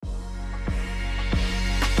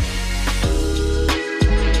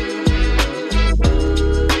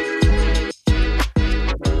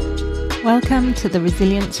Welcome to the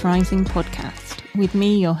Resilience Rising podcast with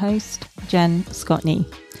me, your host, Jen Scotney.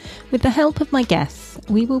 With the help of my guests,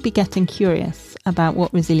 we will be getting curious about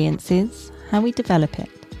what resilience is, how we develop it,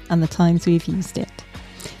 and the times we've used it.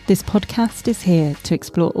 This podcast is here to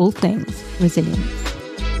explore all things resilience.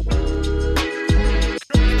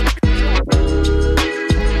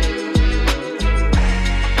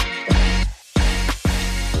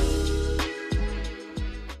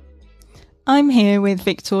 I'm here with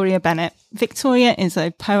Victoria Bennet. Victoria is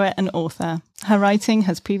a poet and author. Her writing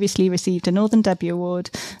has previously received a Northern Debut Award,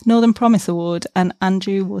 Northern Promise Award and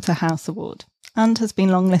Andrew Waterhouse Award, and has been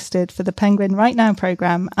longlisted for the Penguin Right Now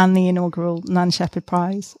programme and the inaugural Nan Shepherd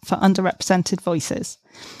Prize for Underrepresented Voices.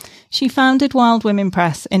 She founded Wild Women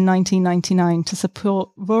Press in 1999 to support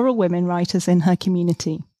rural women writers in her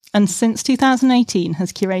community, and since 2018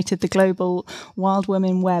 has curated the global Wild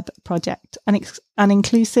Women Web project, an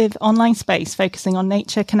inclusive online space focusing on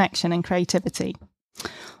nature, connection and creativity.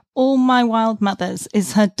 All My Wild Mothers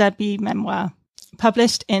is her debut memoir,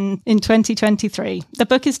 published in 2023. The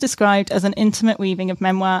book is described as an intimate weaving of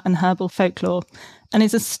memoir and herbal folklore, and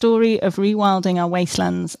is a story of rewilding our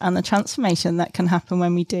wastelands and the transformation that can happen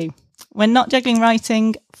when we do. When not juggling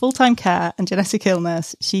writing, full-time care and genetic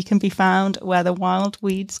illness, she can be found where the wild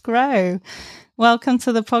weeds grow. Welcome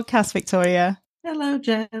to the podcast, Victoria. Hello,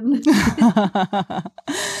 Jen.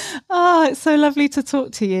 It's so lovely to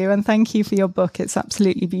talk to you, and thank you for your book. It's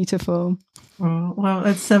absolutely beautiful. Oh, well,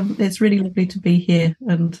 it's really lovely to be here,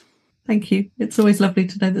 and thank you. It's always lovely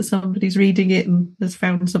to know that somebody's reading it and has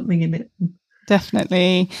found something in it.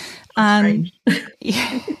 Definitely. And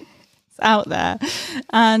yeah, it's out there.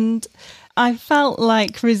 And I felt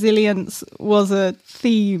like resilience was a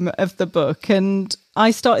theme of the book, and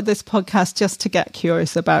I started this podcast just to get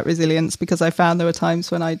curious about resilience, because I found there were times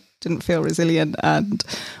when I didn't feel resilient and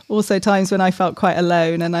also times when I felt quite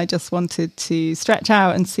alone, and I just wanted to stretch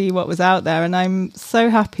out and see what was out there. And I'm so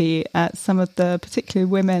happy at some of the particular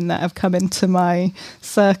women that have come into my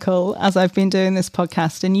circle as I've been doing this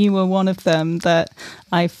podcast, and you were one of them that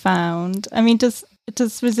I found. I mean, does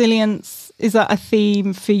resilience, is that a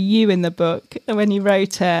theme for you in the book when you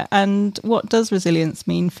wrote it? And what does resilience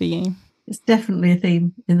mean for you? It's definitely a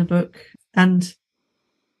theme in the book, and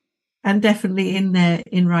definitely in there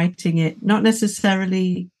in writing it, not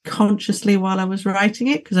necessarily consciously while I was writing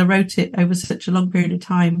it, because I wrote it over such a long period of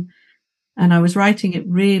time, and I was writing it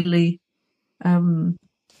really, I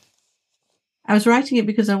was writing it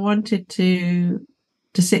because I wanted to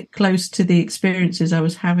sit close to the experiences I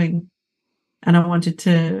was having, and I wanted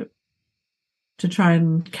to try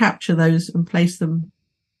and capture those and place them,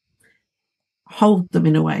 hold them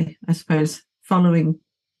in a way, I suppose, following,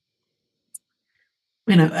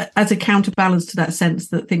 as a counterbalance to that sense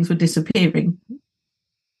that things were disappearing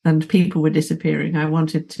and people were disappearing. I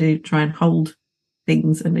wanted to try and hold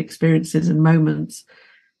things and experiences and moments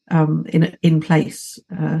in place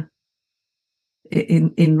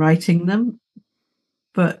in writing them.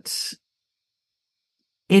 But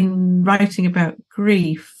in writing about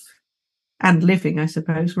grief and living, I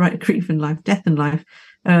suppose, right? Grief and life, death and life,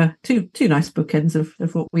 two nice bookends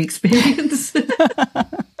of what we experience.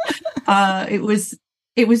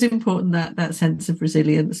 It was important that sense of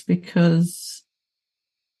resilience, because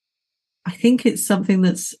I think it's something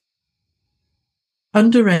that's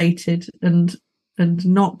underrated and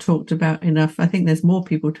not talked about enough. I think there's more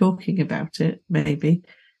people talking about it, maybe,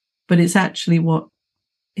 but it's actually what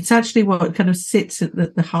kind of sits at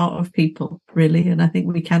the heart of people, really. And I think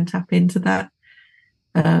we can tap into that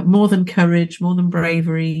more than courage, more than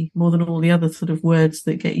bravery, more than all the other sort of words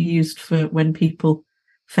that get used for when people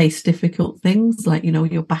face difficult things, like,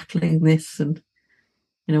 you're battling this, and,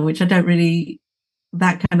 which I don't really,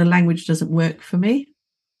 that kind of language doesn't work for me.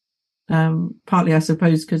 Partly, I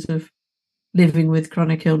suppose, because of living with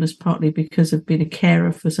chronic illness, partly because of being a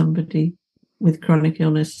carer for somebody with chronic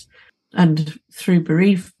illness, and through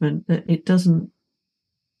bereavement, that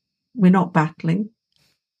we're not battling,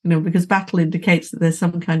 because battle indicates that there's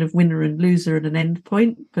some kind of winner and loser and an end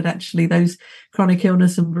point, but actually those chronic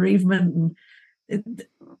illness and bereavement,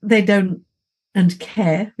 they don't, and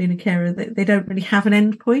care, being a carer, they don't really have an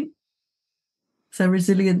end point. So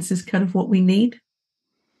resilience is kind of what we need.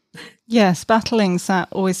 Yes, battling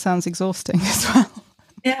always sounds exhausting as well.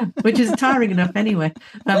 Yeah, which is tiring enough anyway.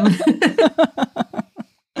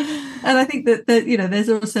 And I think that there's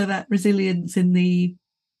also that resilience in the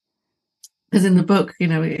book.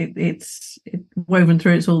 It's woven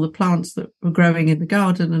through. It's all the plants that were growing in the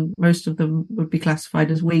garden, and most of them would be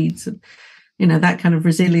classified as weeds, and that kind of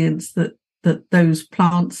resilience that those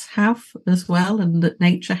plants have as well, and that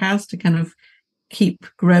nature has, to kind of keep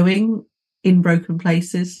growing in broken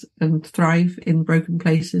places and thrive in broken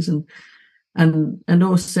places, and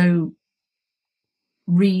also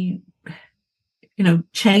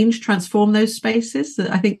transform those spaces.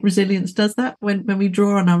 I think resilience does that. When we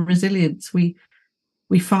draw on our resilience, we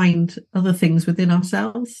find other things within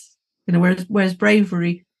ourselves. Whereas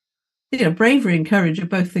bravery, bravery and courage are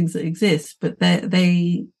both things that exist, but they're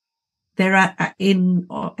in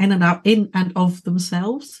and of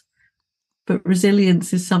themselves. But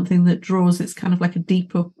resilience is something that draws. It's kind of like a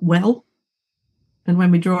deeper well, and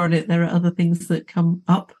when we draw on it, there are other things that come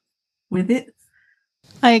up with it.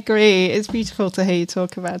 I agree. It's beautiful to hear you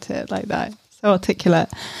talk about it like that. So articulate.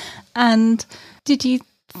 And did you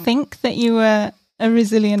think that you were a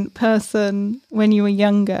resilient person when you were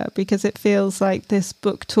younger? Because it feels like this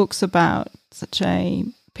book talks about such a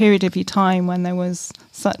period of your time when there was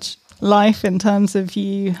such life in terms of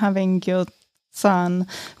you having your son,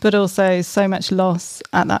 but also so much loss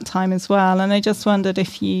at that time as well. And I just wondered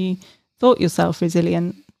if you thought yourself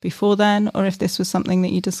resilient before then, or if this was something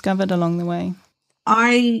that you discovered along the way.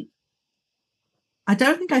 I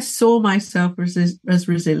don't think I saw myself as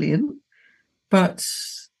resilient, but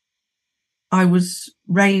I was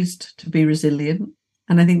raised to be resilient.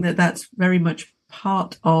 And I think that that's very much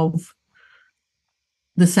part of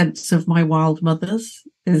the sense of my wild mothers,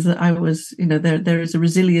 is that I was, there is a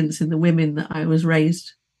resilience in the women that I was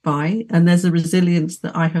raised by, and there's a resilience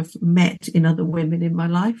that I have met in other women in my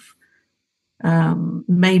life.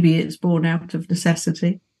 Maybe it's born out of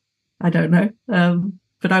necessity. I don't know.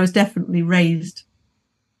 But I was definitely raised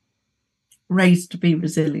to be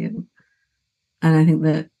resilient. And I think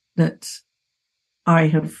that I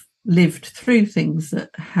have lived through things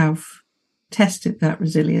that have tested that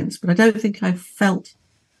resilience, but I don't think I felt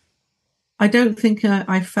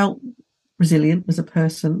resilient as a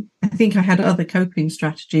person. I think I had other coping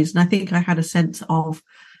strategies, and I think I had a sense of,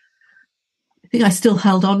 I think I still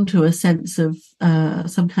held on to a sense of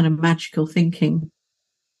some kind of magical thinking,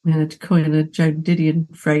 to coin a Joan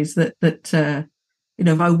Didion phrase, that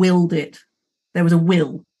if I willed it, there was a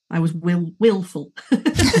will. I was willful.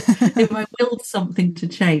 If I willed something to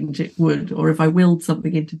change, it would, or if I willed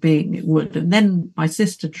something into being, it would. And then my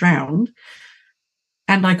sister drowned,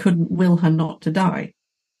 and I couldn't will her not to die.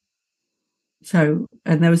 So,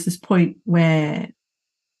 and there was this point where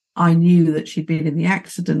I knew that she'd been in the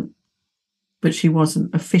accident, but she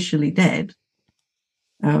wasn't officially dead.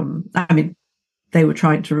 They were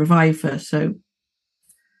trying to revive her, so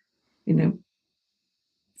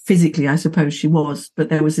physically, I suppose she was, but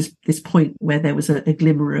there was this point where there was a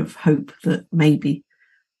glimmer of hope that maybe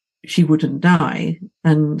she wouldn't die.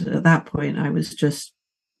 And at that point, I was just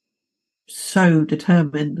so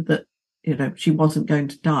determined that, she wasn't going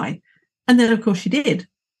to die. And then, of course, she did.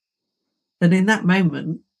 And in that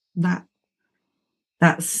moment, that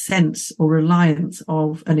sense or reliance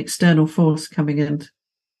of an external force coming and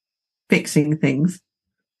fixing things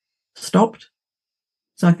stopped.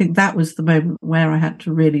 So I think that was the moment where I had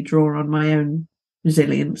to really draw on my own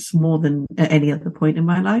resilience more than at any other point in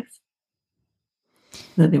my life.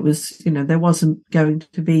 That it was, there wasn't going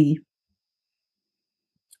to be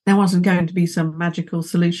some magical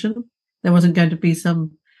solution. There wasn't going to be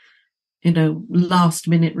some, last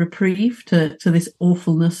minute reprieve to this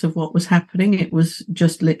awfulness of what was happening. It was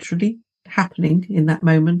just literally happening in that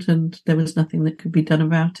moment, and there was nothing that could be done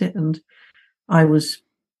about it. And I was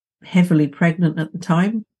heavily pregnant at the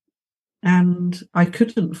time, and I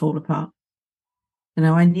couldn't fall apart.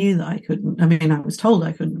 I knew that I couldn't. I was told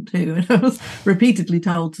I couldn't too, and I was repeatedly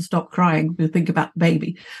told to stop crying, to think about the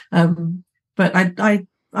baby. But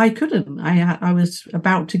I couldn't. I was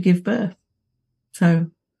about to give birth, so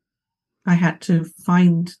I had to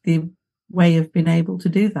find the way of being able to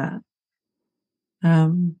do that.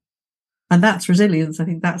 And that's resilience. I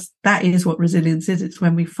think that is what resilience is. It's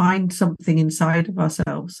when we find something inside of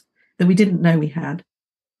ourselves that we didn't know we had.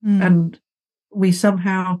 And we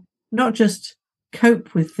somehow not just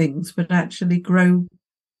cope with things, but actually grow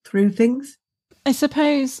through things. I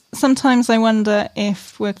suppose sometimes I wonder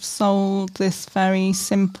if we've sold this very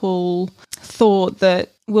simple thought that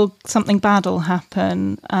something bad will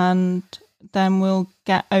happen and then we'll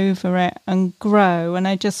get over it and grow. And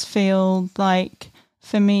I just feel like,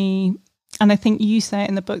 for me, and I think you say it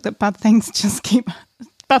in the book, that bad things just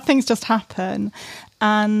happen.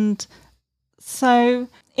 And so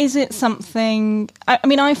is it something,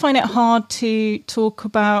 I find it hard to talk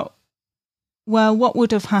about, well, what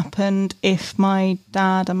would have happened if my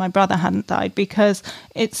dad and my brother hadn't died, because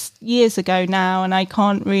it's years ago now and I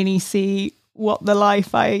can't really see what the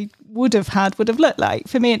life I would have looked like.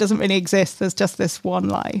 For me, it doesn't really exist. There's just this one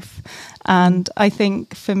life. And I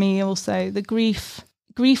think for me also, the grief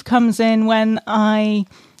grief comes in when I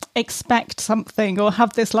expect something or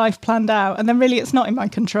have this life planned out, and then really it's not in my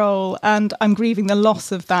control, and I'm grieving the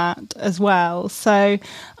loss of that as well. So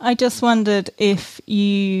I just wondered if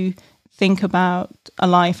you think about a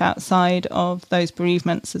life outside of those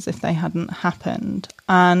bereavements as if they hadn't happened,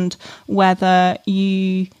 and whether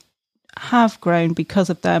you have grown because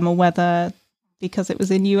of them, or whether because it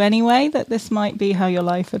was in you anyway that this might be how your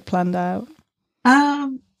life had planned out.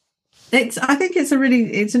 I think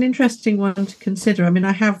it's an interesting one to consider. I mean,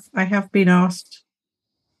 I have been asked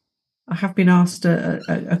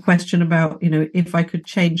a question about, if I could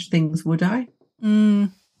change things, would I?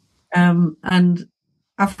 And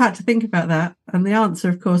I've had to think about that. And the answer,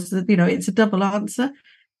 of course, is, it's a double answer.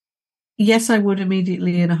 Yes, I would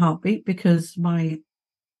immediately, in a heartbeat, because my,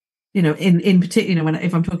 in particular,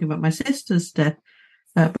 if I'm talking about my sister's death,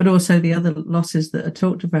 but also the other losses that are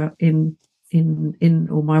talked about in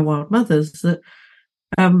All My Wild Mothers, that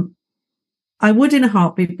I would in a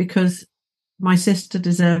heartbeat, because my sister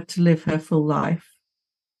deserved to live her full life.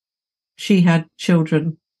 She had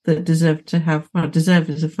children that deserved to have, well, deserved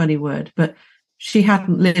is a funny word, but she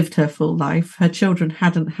hadn't lived her full life. Her children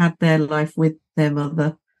hadn't had their life with their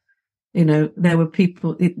mother. There were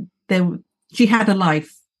people, she had a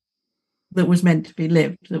life that was meant to be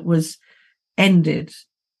lived, that was ended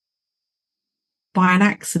by an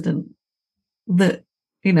accident that,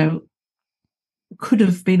 could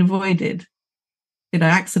have been avoided.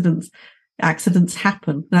 Accidents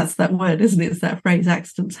happen. That's that word, isn't it? It's that phrase,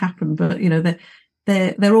 accidents happen. But,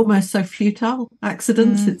 they're almost so futile,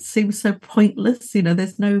 accidents. It seems so pointless.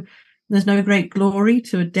 There's no great glory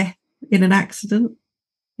to a death in an accident.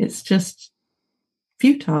 It's just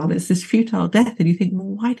futile. It's this futile death. And you think, well,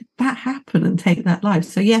 why did that happen and take that life?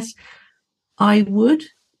 So yes, I would.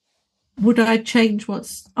 Would I change what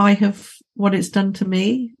it's done to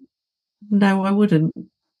me? No, I wouldn't.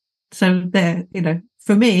 So there,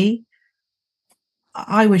 for me,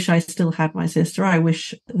 I wish I still had my sister. I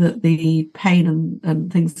wish that the pain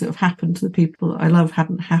and things that have happened to the people I love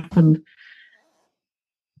hadn't happened.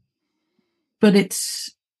 But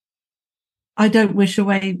I don't wish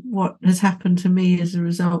away what has happened to me as a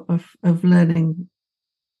result of learning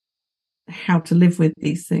how to live with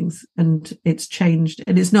these things. And it's changed.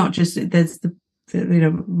 And it's not just, there's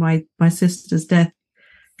my sister's death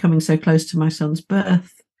coming so close to my son's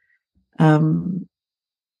birth,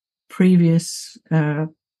 previous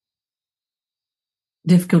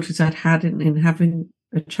difficulties I'd had in having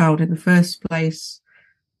a child in the first place,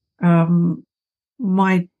 my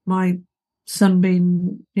son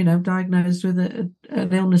being, diagnosed with an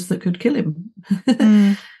illness that could kill him.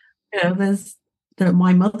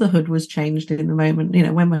 My motherhood was changed in the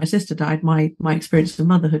moment. When my sister died, my experience of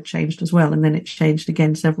motherhood changed as well, and then it changed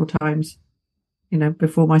again several times,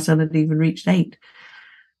 before my son had even reached 8.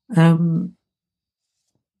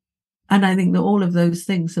 And I think that all of those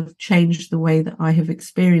things have changed the way that I have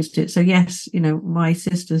experienced it. So yes, my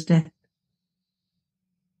sister's death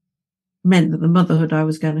meant that the motherhood I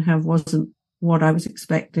was going to have wasn't what I was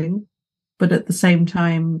expecting. But at the same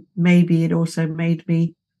time, maybe it also made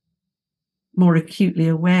me more acutely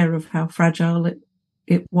aware of how fragile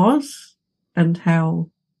it was, and how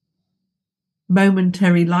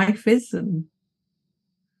momentary life is. And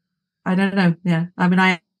I don't know. Yeah. I mean,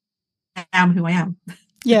 I am who I am.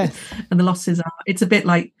 Yes. And the losses are, it's a bit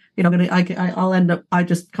like, I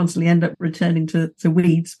just constantly end up returning to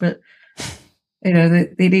weeds, but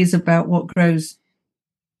it is about what grows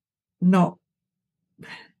not,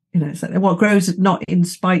 it's like what grows not in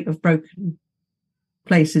spite of broken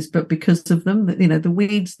places, but because of them. The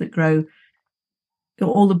weeds that grow,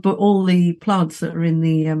 all the plants that are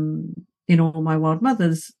in All My Wild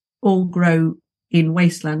Mothers, all grow in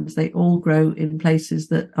wastelands. They all grow in places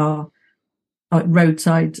that are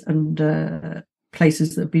roadsides and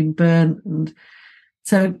places that have been burnt, and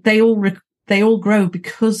so they all grow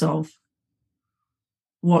because of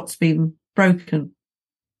what's been broken.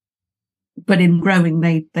 But in growing,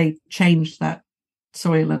 they change that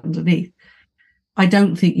soil underneath. I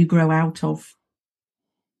don't think you grow out of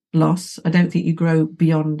loss. I don't think you grow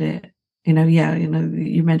beyond it.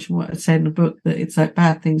 You mentioned what I said in the book, that it's like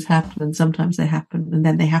bad things happen, and sometimes they happen and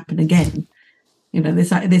then they happen again.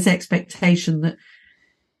 This expectation that,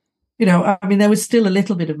 there was still a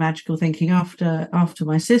little bit of magical thinking after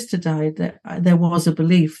my sister died, that there was a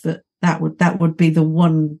belief that would be the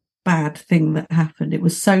one bad thing that happened. It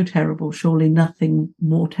was so terrible, surely nothing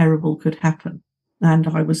more terrible could happen. And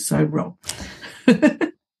I was so wrong.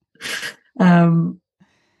 But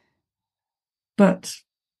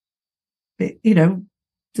the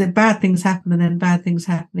bad things happen, and then bad things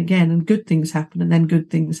happen again, and good things happen, and then good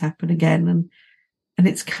things happen again. And And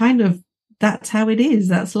it's kind of, that's how it is.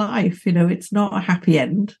 That's life. You know, it's not a happy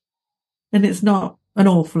end, and it's not an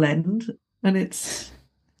awful end. And it's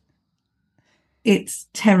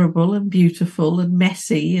terrible and beautiful and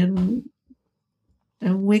messy, and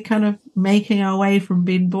we're kind of making our way from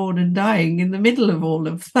being born and dying in the middle of all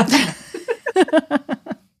of that.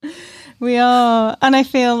 We are. And I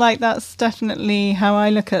feel like that's definitely how I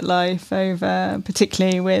look at life over,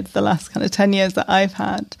 particularly with the last kind of 10 years that I've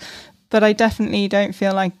had. But I definitely don't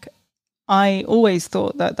feel like I always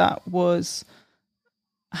thought that that was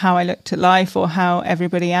how I looked at life or how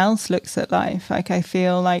everybody else looks at life. Like, I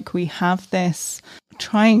feel like we have this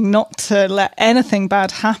trying not to let anything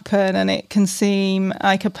bad happen, and it can seem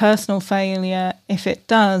like a personal failure if it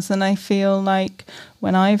does. And I feel like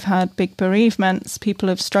when I've had big bereavements, people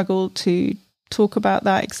have struggled to talk about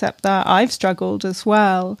that, accept that. I've struggled as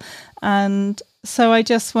well. And so I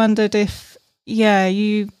just wondered if,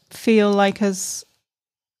 you feel like as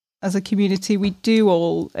a community, we do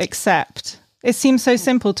all accept. It seems so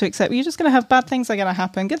simple to accept. You're just going to have bad things are going to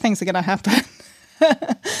happen. Good things are going to happen.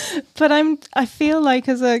 But I feel like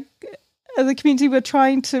as a community, we're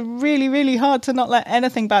trying to really, really hard to not let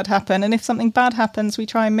anything bad happen. And if something bad happens, we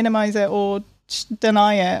try and minimize it or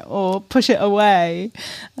deny it or push it away.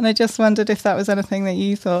 And I just wondered if that was anything that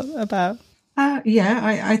you thought about.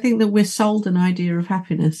 I think that we're sold an idea of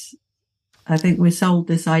happiness. I think we're sold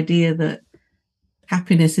this idea that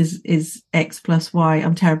happiness is X plus Y.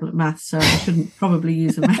 I'm terrible at maths, so I shouldn't probably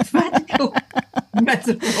use a mathematical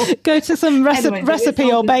metaphor. Go to some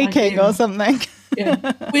recipe or baking or something.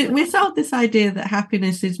 We're sold this idea that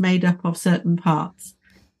happiness is made up of certain parts,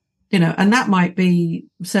 and that might be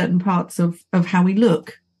certain parts of how we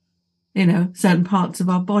look, certain parts of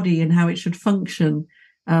our body and how it should function,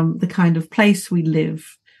 the kind of place we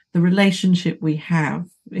live, the relationship we have,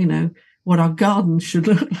 what our garden should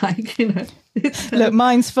look like, Look,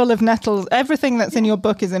 mine's full of nettles. Everything that's in your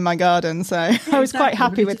book is in my garden, so I was quite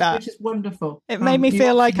happy with that. Which is wonderful. It made me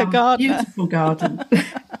feel like a gardener. Beautiful garden.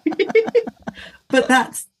 But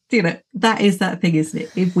that's, that is that thing, isn't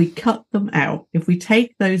it? If we cut them out, if we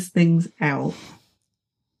take those things out,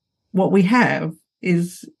 what we have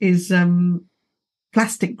is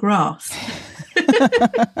plastic grass.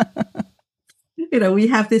 We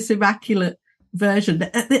have this immaculate version.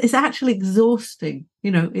 It's actually exhausting.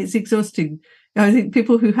 It's exhausting. I think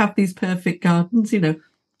people who have these perfect gardens,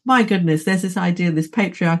 my goodness, there's this idea, this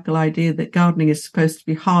patriarchal idea that gardening is supposed to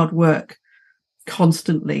be hard work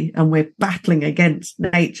constantly, and we're battling against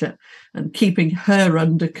nature and keeping her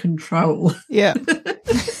under control. Yeah.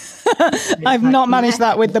 I've not managed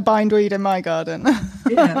that with the bindweed in my garden. But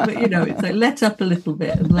it's like, let up a little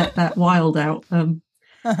bit and let that wild out. And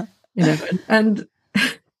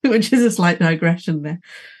which is a slight digression there.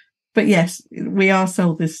 But yes, we are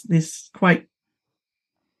sold this quite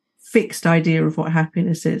fixed idea of what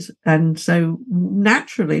happiness is. And so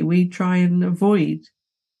naturally we try and avoid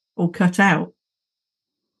or cut out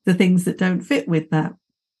the things that don't fit with that.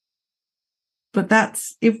 But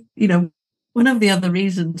that's, if one of the other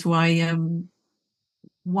reasons why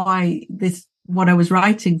what I was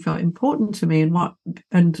writing felt important to me,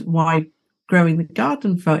 and why growing the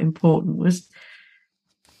garden felt important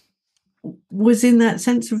was in that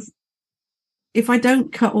sense of, if I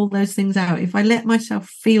don't cut all those things out, if I let myself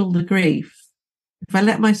feel the grief, if I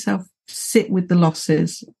let myself sit with the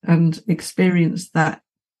losses and experience that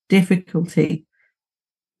difficulty,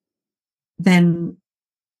 then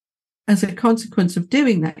as a consequence of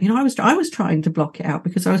doing that, I was trying to block it out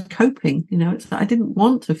because I was coping. It's like I didn't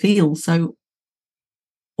want to feel so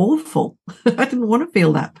awful. I didn't want to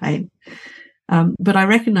feel that pain. But I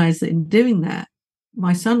recognized that in doing that,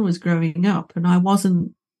 my son was growing up and I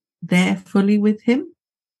wasn't there fully with him,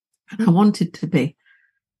 and I wanted to be.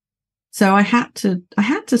 So I had to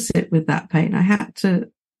sit with that pain. I had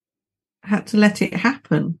to let it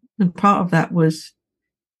happen. And part of that was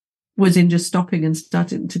in just stopping and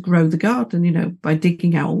starting to grow the garden, by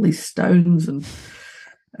digging out all these stones, and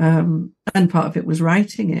part of it was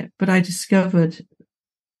writing it. But I discovered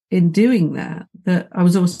in doing that I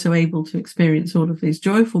was also able to experience all of these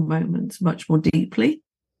joyful moments much more deeply.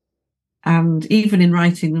 And even in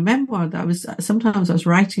writing the memoir, I was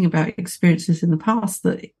writing about experiences in the past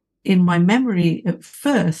that in my memory at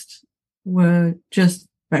first were just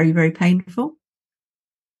very, very painful.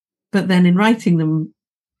 But then in writing them,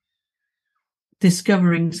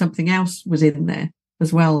 discovering something else was in there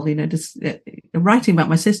as well. Writing about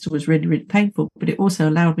my sister was really, really painful, but it also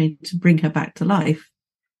allowed me to bring her back to life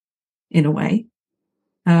in a way.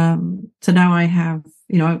 So now I have,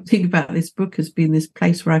 I think about this book as being this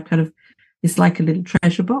place where I've it's like a little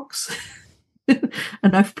treasure box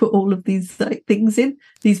And I've put all of these things in,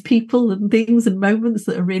 these people and things and moments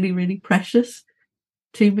that are really, really precious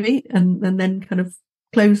to me, and then kind of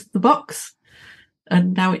closed the box.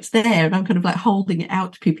 And now it's there, and I'm kind of like holding it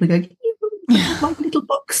out to people and going, my little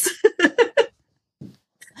box.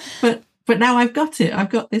 But now I've got it. I've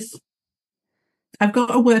got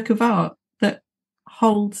a work of art that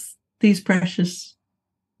holds these precious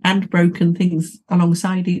and broken things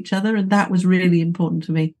alongside each other. And that was really important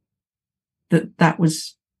to me. That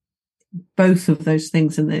was both of those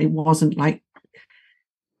things, and that it wasn't like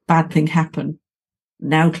bad thing happen.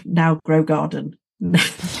 Now grow garden.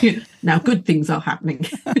 Now good things are happening.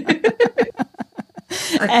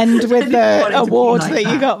 End with the award that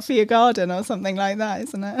you got for your garden or something like that,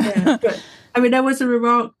 isn't it? Yeah, but I mean, there was a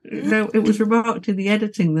remark. It was remarked in the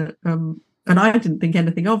editing that, and I didn't think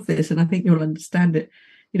anything of this, and I think you'll understand it.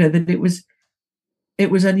 That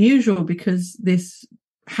it was unusual because this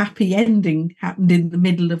happy ending happened in the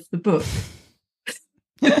middle of the book.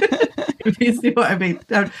 If you see what I mean.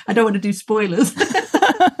 I don't want to do spoilers.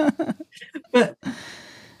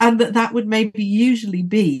 And that would maybe usually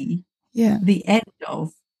be the end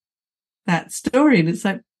of that story. And it's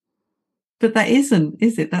like, but that isn't,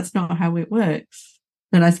 is it? That's not how it works.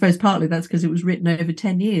 And I suppose partly that's because it was written over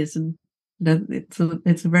 10 years, and it's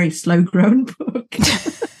a very slow growing book.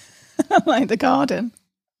 Like the garden.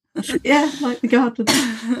 Yeah, like the garden.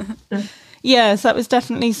 Yes, that was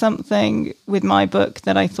definitely something with my book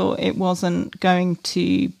that I thought it wasn't going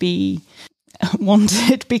to be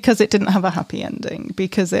wanted because it didn't have a happy ending,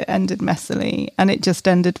 because it ended messily, and it just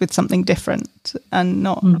ended with something different and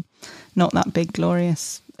not that big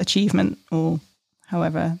glorious achievement, or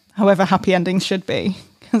however happy endings should be,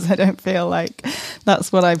 because I don't feel like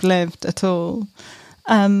that's what I've lived at all.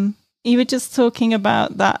 You were just talking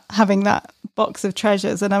about that, having that box of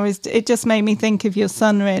treasures, and it just made me think of your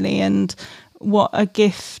son, really, and what a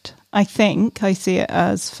gift I think I see it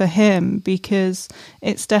as for him, because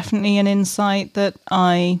it's definitely an insight that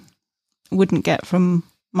I wouldn't get from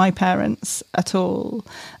my parents at all.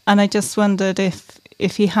 And I just wondered if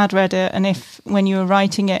he had read it, and if when you were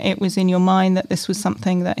writing it, it was in your mind that this was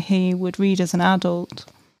something that he would read as an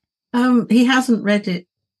adult. He hasn't read it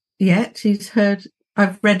yet.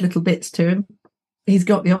 I've read little bits to him. He's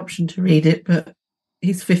got the option to read it, but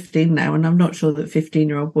he's 15 now, and I'm not sure that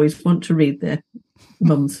 15-year-old boys want to read their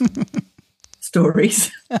mum's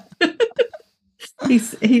stories.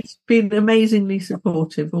 He's been amazingly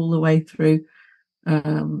supportive all the way through.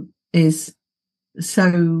 Is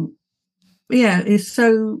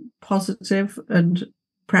so positive and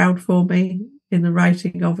proud for me in the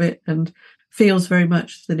writing of it, and feels very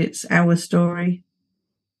much that it's our story,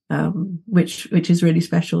 which is really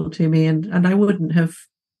special to me. And I wouldn't have,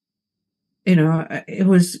 it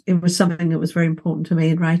was something that was very important to me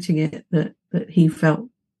in writing it, that he felt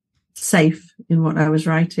safe in what I was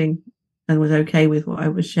writing and was okay with what I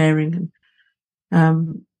was sharing.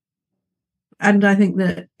 And I think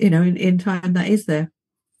that, in time that is there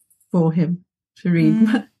for him to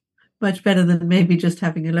read much better than maybe just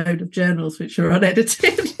having a load of journals which are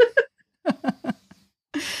unedited.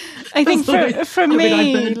 I think for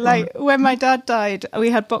me, like when my dad died, we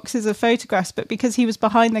had boxes of photographs, but because he was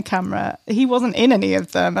behind the camera, he wasn't in any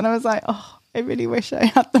of them. And I was like, oh, I really wish I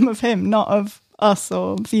had them of him, not of us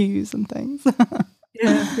or views and things.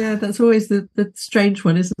 Yeah, that's always the strange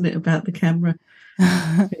one, isn't it, about the camera?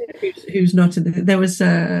 Who's not in there was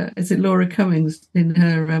is it Laura Cummings in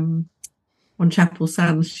her on Chapel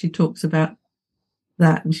Sands? She talks about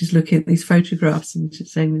that, and she's looking at these photographs, and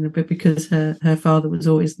she's saying, but because her father was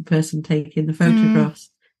always the person taking the photographs,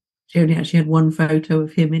 she only actually had one photo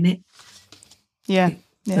of him in it. Yeah,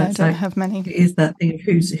 I don't have many. It is that thing of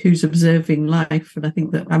who's observing life, and I think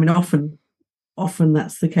that, I mean, often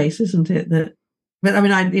that's the case, isn't it? But I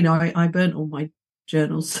mean, I burnt all my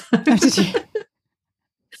journals. Oh, did you?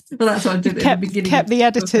 Well, that's what I did at the beginning. Kept the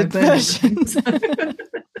edited version.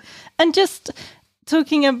 And just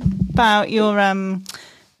talking about your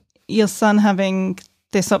son having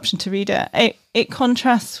this option to read it, it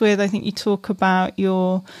contrasts with, I think you talk about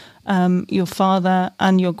your father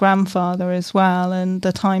and your grandfather as well, and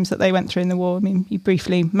the times that they went through in the war. I mean, you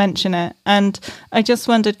briefly mention it, and I just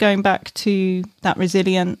wondered, going back to that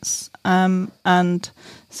resilience and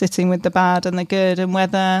sitting with the bad and the good, and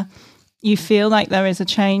whether you feel like there is a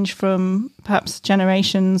change from perhaps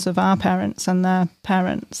generations of our parents and their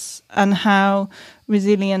parents, and how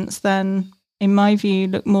resilience then, in my view,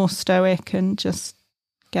 look more stoic and just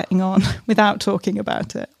getting on without talking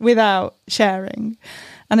about it, without sharing.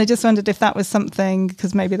 And I just wondered if that was something,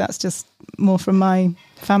 because maybe that's just more from my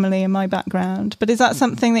family and my background. But is that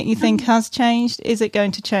something that you think has changed? Is it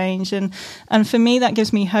going to change? And for me, that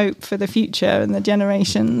gives me hope for the future and the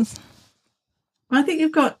generations. I think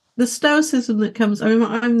you've got the stoicism that comes. I mean,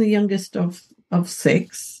 I'm the youngest of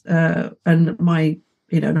 6, and my,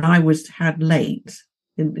 and I was had late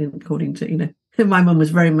in according to, my mum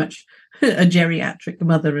was very much a geriatric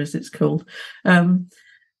mother, as it's called.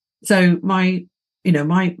 So my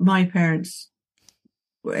parents,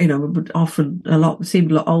 often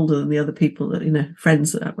seemed a lot older than the other people that,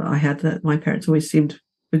 friends that I had. That my parents always seemed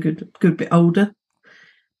a good bit older.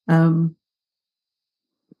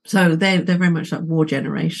 So they're very much like war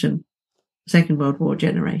generation, Second World War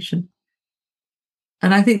generation.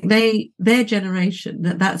 And I think their generation,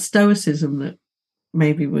 that stoicism that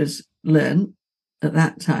maybe was learned at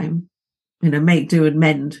that time, make, do and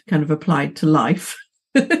mend kind of applied to life,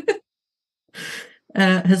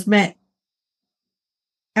 has met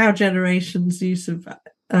our generation's use of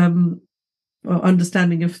or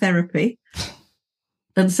understanding of therapy.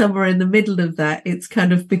 And somewhere in the middle of that, it's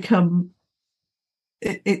kind of becoming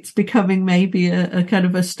maybe a kind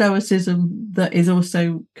of a stoicism that is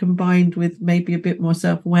also combined with maybe a bit more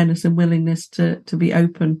self-awareness and willingness to be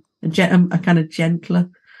open, a kind of gentler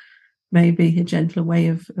way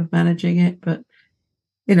of managing it. But,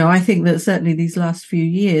 I think that certainly these last few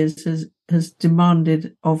years has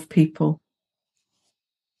demanded of people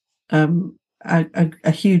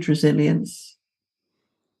a huge resilience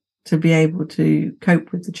to be able to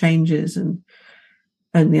cope with the changes and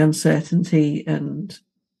the uncertainty, and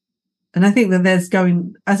I think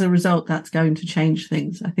that as a result, that's going to change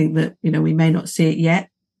things. I think that, we may not see it yet,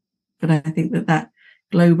 but I think that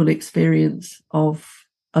global experience of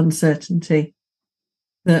uncertainty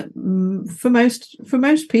that for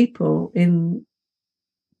most people in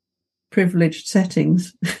privileged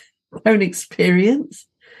settings don't experience,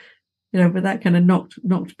 but that kind of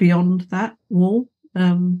knocked beyond that wall.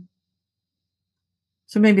 So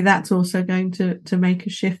maybe that's also going to make a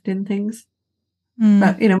shift in things.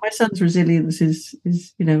 But my son's resilience is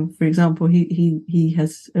for example, he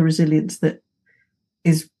has a resilience that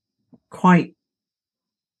is quite,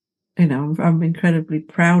 I'm incredibly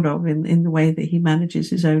proud of in the way that he manages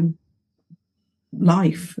his own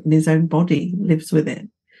life and his own body, lives with it.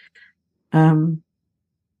 But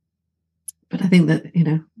I think that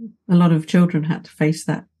a lot of children had to face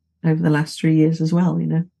that over the last 3 years as well.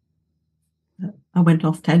 I went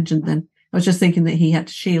off tangent then. I was just thinking that he had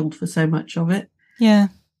to shield for so much of it. Yeah.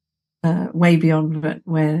 Way beyond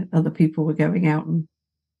where other people were going out. And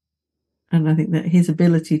I think that his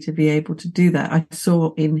ability to be able to do that, I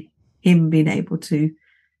saw in him being able to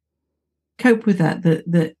cope with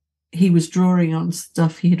that he was drawing on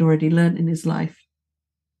stuff he had already learned in his life.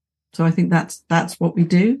 So I think that's what we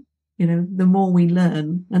do. The more we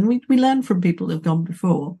learn, and we learn from people that have gone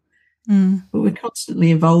before, but we're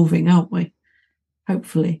constantly evolving, aren't we?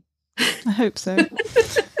 Hopefully. I hope so.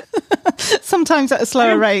 Sometimes at a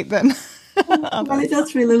slower rate than well, it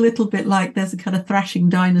does feel a little bit like there's a kind of thrashing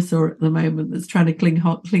dinosaur at the moment that's trying to cling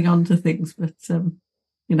on to things. But,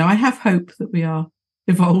 I have hope that we are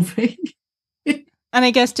evolving. And I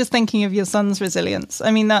guess just thinking of your son's resilience,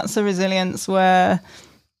 I mean, that's a resilience where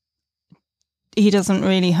he doesn't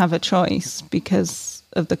really have a choice because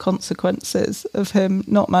of the consequences of him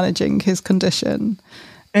not managing his condition.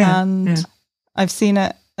 Yeah. I've seen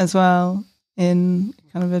it as well in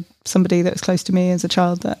kind of somebody that was close to me as a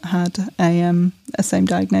child that had a same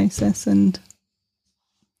diagnosis. And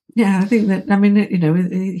yeah, I think that, I mean,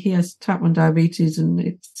 he has type 1 diabetes, and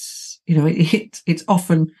it's, it's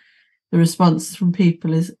often the response from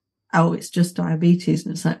people is, oh, it's just diabetes.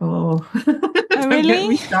 And it's like, oh really? Get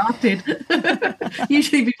me started.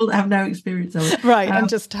 Usually people that have no experience of it. Right, and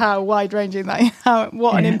just how wide-ranging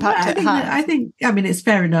an impact it has. I think, it's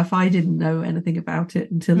fair enough. I didn't know anything about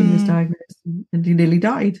it until he was diagnosed, and he nearly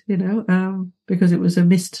died, because it was a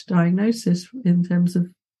missed diagnosis in terms of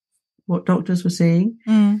what doctors were seeing.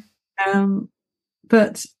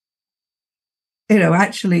 But,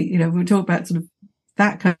 actually, we talk about sort of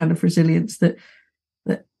that kind of resilience that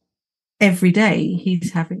every day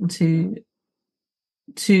he's having to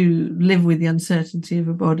live with the uncertainty of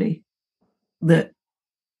a body, that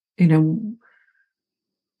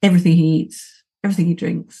everything he eats, everything he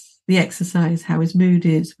drinks, the exercise, how his mood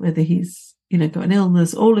is, whether he's got an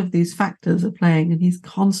illness, all of these factors are playing, and he's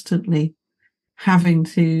constantly having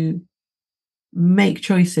to make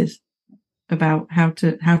choices about how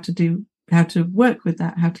to work with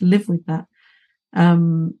that, how to live with that,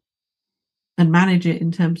 and manage it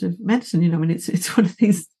in terms of medicine. It's one of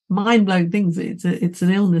these mind-blowing things. It's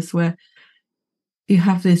an illness where you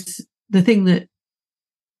have the thing that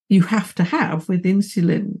you have to have with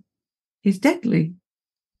insulin is deadly.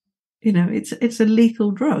 It's a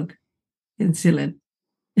lethal drug, insulin.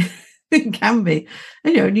 It can be.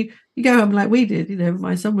 And you go home like we did.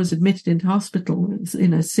 My son was admitted into hospital,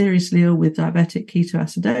 seriously ill with diabetic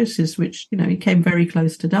ketoacidosis, which, he came very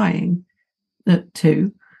close to dying at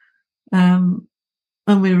 2. And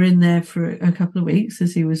we were in there for a couple of weeks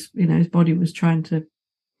as he was, his body was trying to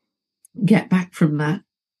get back from that.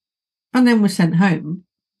 And then we're sent home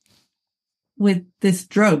with this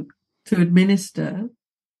drug to administer,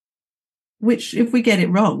 which, if we get it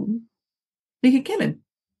wrong, we could kill him.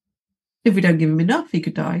 If we don't give him enough, he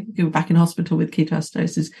could die. He could go back in hospital with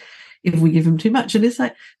ketoacidosis if we give him too much. And it's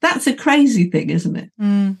like, that's a crazy thing, isn't it?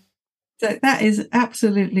 Mm. So that is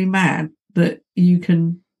absolutely mad that you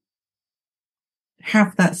can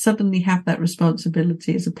suddenly have that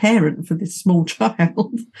responsibility as a parent for this small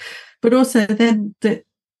child, but also then that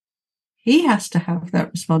he has to have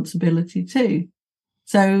that responsibility too.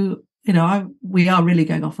 So, we are really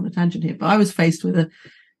going off on a tangent here, but I was faced with a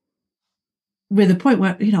point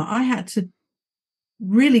where, I had to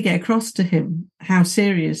really get across to him how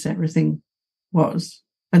serious everything was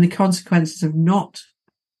and the consequences of not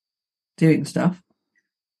doing stuff,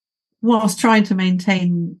 whilst trying to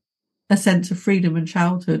maintain a sense of freedom and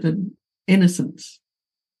childhood and innocence.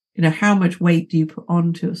 How much weight do you put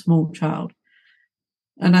onto a small child?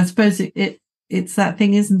 And I suppose it's that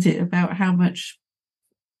thing, isn't it, about how much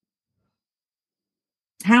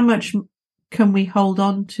can we hold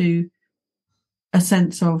on to a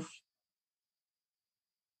sense of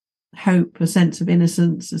hope, a sense of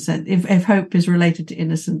innocence, if hope is related to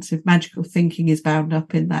innocence, if magical thinking is bound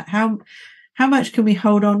up in that, how much can we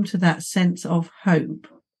hold on to that sense of hope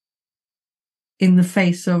in the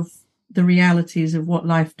face of the realities of what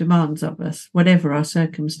life demands of us, whatever our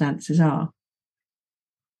circumstances are?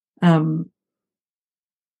 And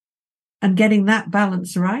getting that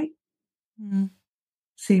balance right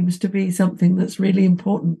seems to be something that's really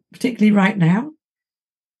important, particularly right now,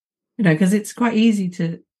 because it's quite easy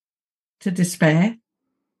to despair.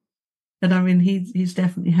 And I mean, he's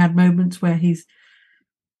definitely had moments where he's,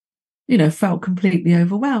 felt completely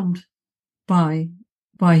overwhelmed by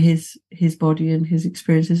his body and his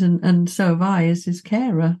experiences, and so have I as his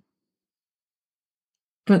carer.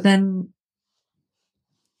 But then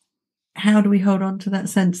how do we hold on to that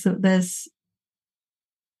sense that there's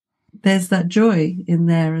that joy in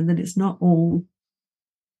there, and that it's not all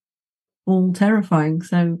terrifying?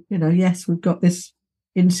 So, yes, we've got this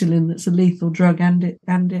insulin that's a lethal drug, and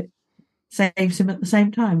it saves him at the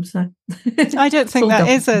same time. So I don't think that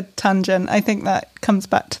is a tangent. I think that comes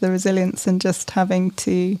back to the resilience and just having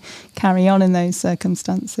to carry on in those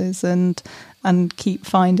circumstances and keep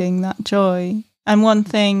finding that joy. And one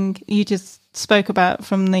thing you just spoke about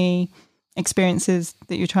from the experiences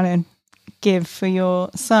that you're trying to give for your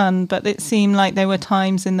son, but it seemed like there were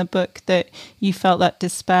times in the book that you felt that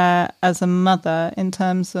despair as a mother in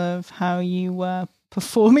terms of how you were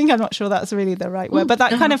performing. I'm not sure that's really the right word, but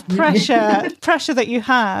that kind of pressure that you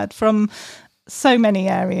had from so many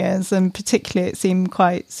areas, and particularly it seemed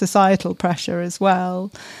quite societal pressure as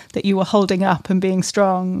well, that you were holding up and being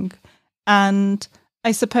strong. And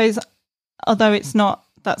I suppose, although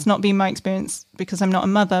that's not been my experience because I'm not a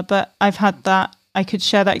mother, but I've had that, I could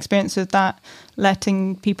share that experience of that,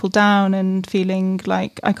 letting people down and feeling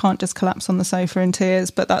like I can't just collapse on the sofa in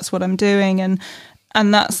tears, but that's what I'm doing.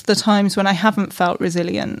 And that's the times when I haven't felt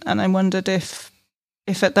resilient. And I wondered if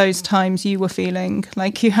at those times you were feeling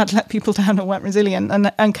like you had let people down and weren't resilient,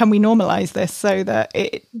 and can we normalize this so that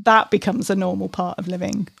that becomes a normal part of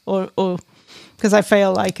living, or because I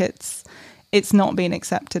feel like it's not being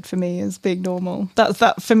accepted for me as being normal.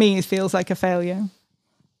 That for me feels like a failure.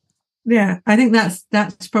 Yeah, I think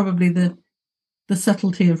that's probably the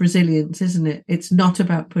subtlety of resilience, isn't it? It's not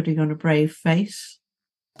about putting on a brave face.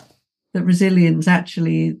 That resilience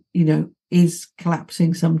actually, is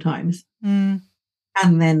collapsing sometimes, and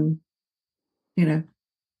then, and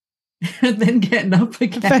then getting up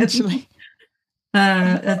again. Eventually.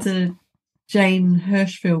 That's a Jane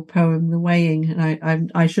Hirschfield poem, "The Weighing,"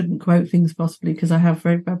 and I shouldn't quote things possibly because I have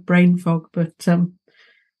very bad brain fog, but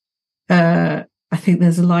I think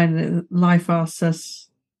there's a line that life asks us.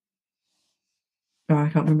 Oh, I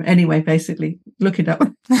can't remember. Anyway, basically, look it up.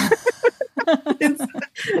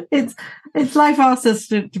 it's life asks us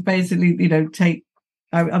to basically, take.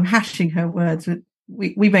 I'm hashing her words, but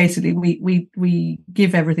we basically we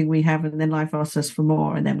give everything we have, and then life asks us for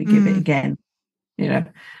more, and then we give it again.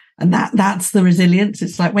 And that's the resilience.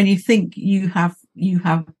 It's like when you think you have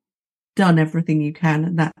done everything you can,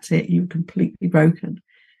 and that's it. You're completely broken.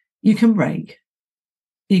 You can break.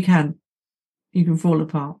 You can fall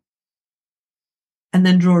apart. and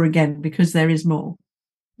then draw again, because there is more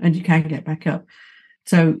and you can get back up.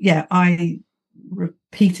 So yeah, I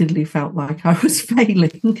repeatedly felt like I was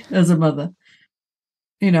failing as a mother.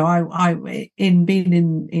 I in being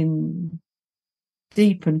in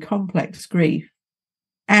deep and complex grief,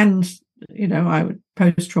 and I would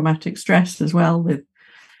post-traumatic stress as well, with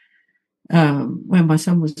when my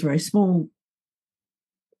son was very small.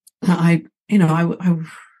 I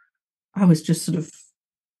was just sort of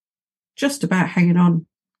just about hanging on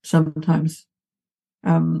sometimes,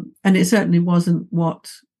 and it certainly wasn't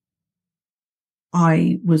what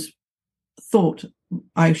I was thought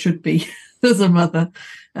I should be as a mother,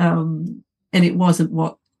 and it wasn't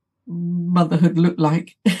what motherhood looked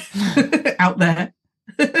like out there.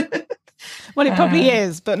 Well, it probably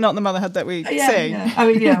is, but not the motherhood that we see. Yeah. I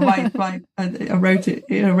mean, I wrote it.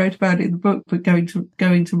 I wrote about it in the book. But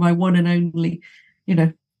going to my one and only,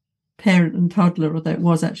 parent and toddler, although it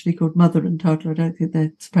was actually called mother and toddler. I don't think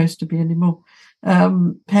they're supposed to be anymore.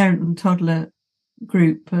 Parent and toddler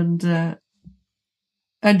group, and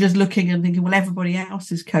just looking and thinking, well, everybody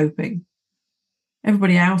else is coping,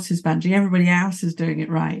 everybody else is managing, everybody else is doing it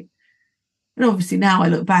right. And obviously now I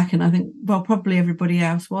look back and I think, well, probably everybody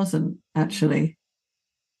else wasn't actually,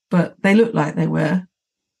 but they looked like they were.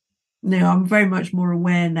 I'm very much more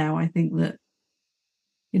aware now. I think that,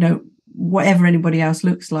 whatever anybody else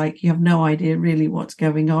looks like, you have no idea really what's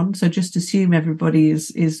going on. So just assume everybody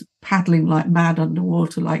is paddling like mad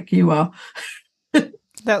underwater like you are.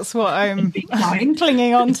 That's what I'm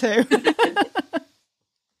clinging on to.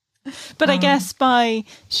 But I guess by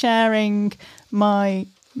sharing my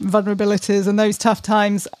vulnerabilities and those tough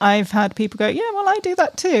times, I've had people go, yeah, well, I do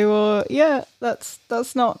that too, or yeah,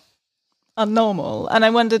 that's not abnormal. And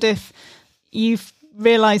I wondered if you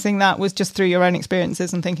realizing that was just through your own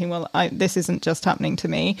experiences and thinking, well, this isn't just happening to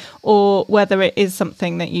me, or whether it is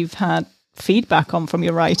something that you've had feedback on from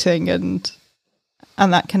your writing and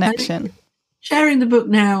that connection. Sharing the book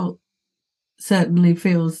now certainly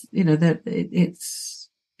feels, that it's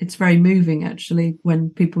very moving actually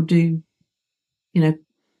when people do,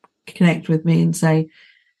 connect with me and say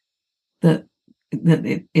that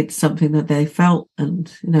it's something that they felt,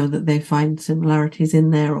 and that they find similarities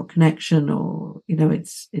in there or connection, or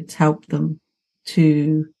it's helped them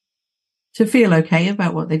to feel okay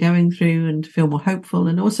about what they're going through and to feel more hopeful,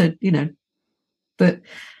 and also but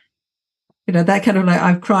that kind of like,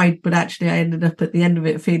 I've cried, but actually I ended up at the end of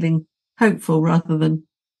it feeling hopeful rather than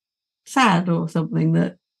sad or something.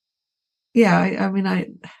 That I mean I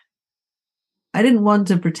didn't want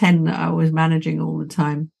to pretend that I was managing all the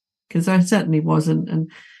time, because I certainly wasn't.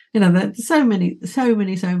 And, there's so many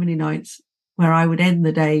nights where I would end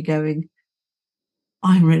the day going,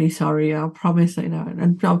 I'm really sorry, I'll promise, and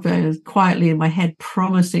I was quietly in my head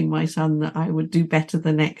promising my son that I would do better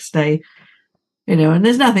the next day, and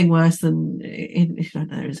there's nothing worse than,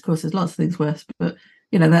 of course, there's lots of things worse, but,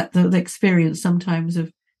 that the experience sometimes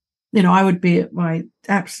of, I would be at my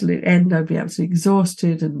absolute end. I'd be absolutely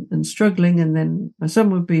exhausted and struggling. And then my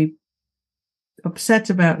son would be upset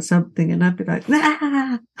about something and I'd be like,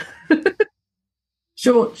 nah,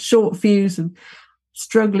 short fuse, and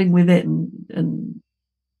struggling with it and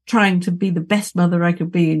trying to be the best mother I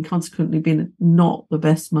could be, and consequently being not the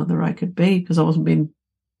best mother I could be because I wasn't being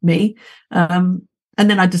me. And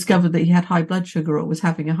then I discovered that he had high blood sugar or was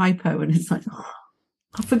having a hypo, and it's like, oh,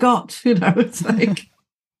 I forgot, it's like,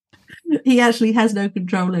 he actually has no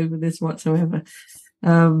control over this whatsoever.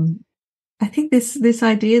 I think this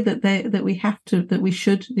idea that we have to, that we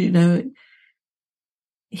should,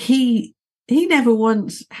 he never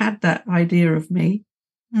once had that idea of me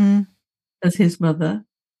as his mother.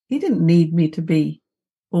 He didn't need me to be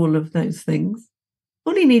all of those things.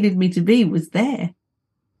 All he needed me to be was there.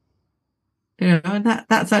 And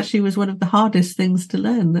that's actually was one of the hardest things to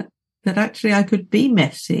learn, that actually I could be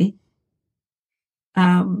messy.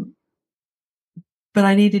 But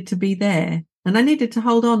I needed to be there, and I needed to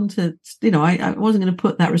hold on to, I wasn't going to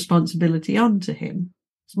put that responsibility on to him.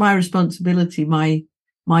 It's my responsibility, my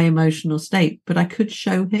emotional state, but I could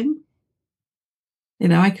show him,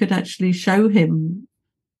 I could actually show him,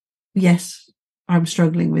 yes, I'm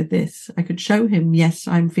struggling with this. I could show him, yes,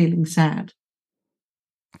 I'm feeling sad,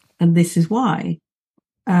 and this is why.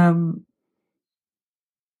 And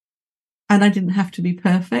I didn't have to be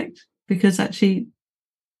perfect, because actually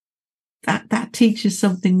that teaches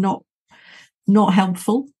something not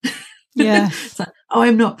helpful. Yeah. It's like, oh,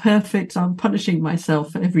 I'm not perfect, I'm punishing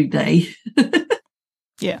myself every day.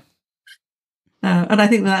 Yeah. And I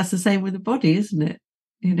think that's the same with the body, isn't it?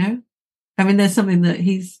 I mean, there's something that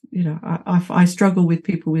he's, I struggle with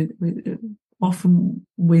people with often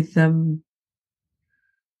with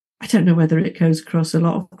I don't know whether it goes across a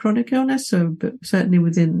lot of chronic illness, but certainly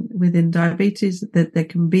within diabetes, that there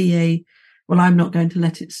can be well, I'm not going to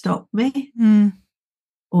let it stop me,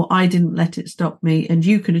 or I didn't let it stop me, and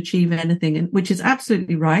you can achieve anything, and which is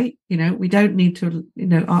absolutely right. We don't need to.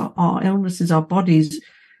 Our illnesses, our bodies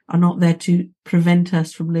are not there to prevent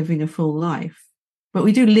us from living a full life, but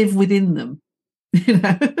we do live within them.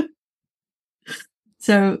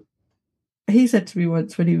 So he said to me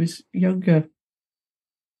once when he was younger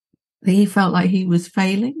that he felt like he was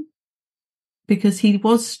failing because he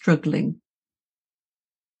was struggling.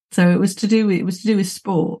 So it was to do with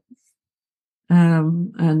sport,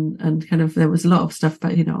 and kind of there was a lot of stuff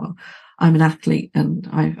about I'm an athlete and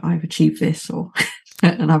I've achieved this, or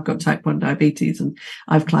and I've got type 1 diabetes and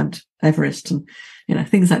I've climbed Everest, and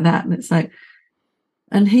things like that. And it's like,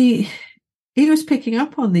 and he was picking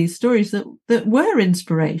up on these stories that were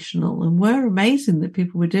inspirational and were amazing, that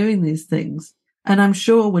people were doing these things, and I'm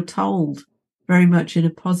sure were told very much in a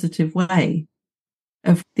positive way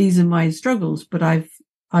of, these are my struggles, but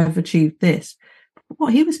I've achieved this. But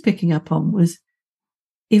what he was picking up on was,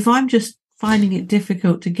 if I'm just finding it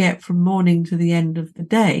difficult to get from morning to the end of the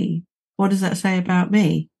day, what does that say about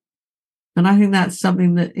me? And I think that's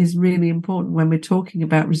something that is really important when we're talking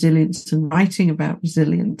about resilience and writing about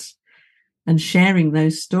resilience and sharing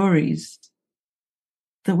those stories,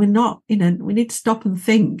 that we're not, we need to stop and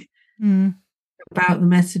think about the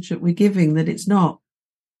message that we're giving, that it's not,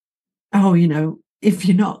 if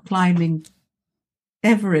you're not climbing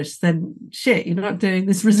Everest, then shit, you're not doing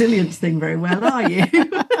this resilience thing very well, are you?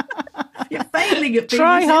 You're failing at being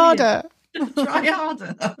Try resilient. harder. Try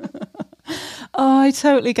harder. Oh, I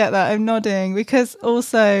totally get that. I'm nodding, because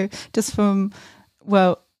also just from,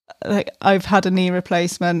 I've had a knee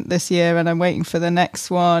replacement this year and I'm waiting for the next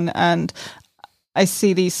one. And I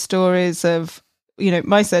see these stories of,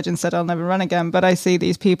 my surgeon said I'll never run again, but I see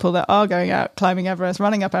these people that are going out, climbing Everest,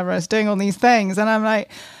 running up Everest, doing all these things. And I'm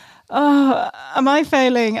like, oh, am I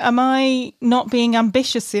failing? Am I not being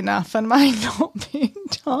ambitious enough? Am I not being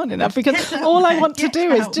darn enough? Because all I want to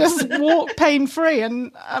do is just walk pain-free,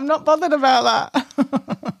 and I'm not bothered about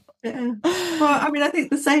that. Yeah. Well, I mean, I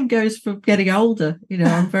think the same goes for getting older.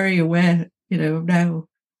 I'm very aware, I'm now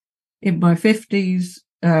in my 50s,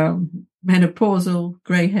 menopausal,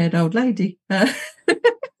 grey-haired old lady.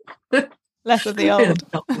 Less of the old.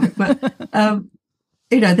 But,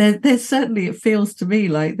 there's certainly, it feels to me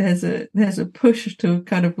like there's a push to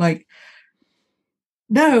kind of like,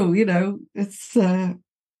 no, it's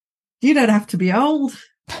you don't have to be old.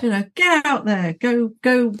 Get out there,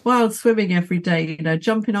 go wild swimming every day.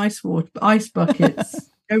 Jump in ice buckets,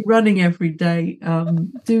 go running every day.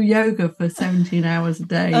 Do yoga for 17 hours a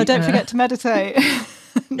day. Oh, don't forget to meditate.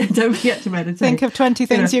 Don't forget to meditate. Think of 20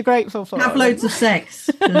 things you're grateful for. Have loads of sex,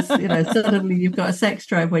 because suddenly you've got a sex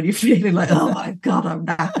drive when you're feeling like, oh my god, I'm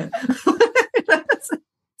knackered.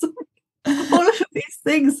 All of these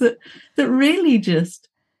things that really just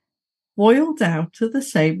boil down to the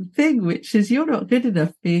same thing, which is, you're not good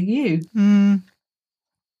enough being you. And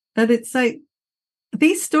it's like,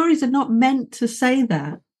 these stories are not meant to say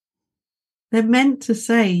that. They're meant to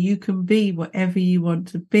say you can be whatever you want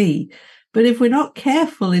to be. But if we're not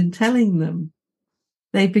careful in telling them,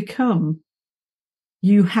 they become,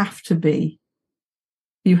 you have to be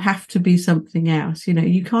something else.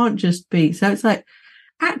 You can't just be. So it's like,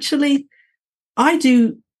 actually, I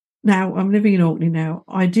do now, I'm living in Orkney now,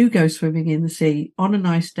 I do go swimming in the sea on a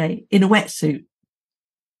nice day in a wetsuit,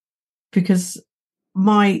 because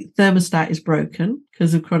my thermostat is broken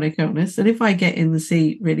because of chronic illness. And if I get in the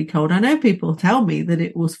sea really cold, I know people tell me that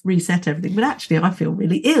it will reset everything, but actually I feel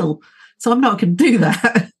really ill. So I'm not going to do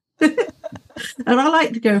that. And I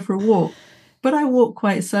like to go for a walk, but I walk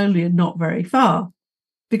quite slowly and not very far,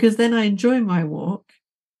 because then I enjoy my walk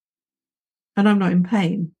and I'm not in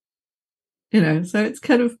pain. So it's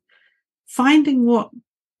kind of finding what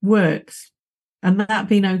works and that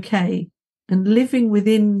being okay, and living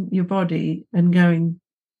within your body and going,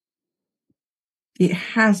 it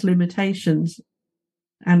has limitations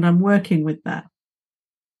and I'm working with that.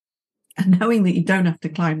 And knowing that you don't have to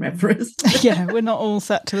climb Everest. Yeah, we're not all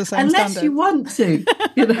set to the same unless standard. You want to.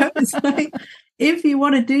 It's like, if you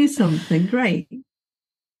want to do something, great.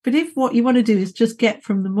 But if what you want to do is just get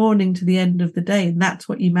from the morning to the end of the day, and that's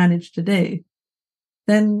what you manage to do,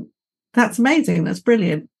 then that's amazing. That's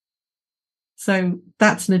brilliant. So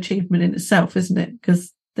that's an achievement in itself, isn't it?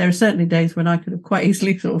 Because there are certainly days when I could have quite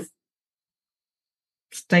easily sort of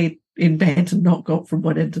stayed in bed and not got from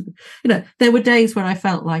one end to there were days when I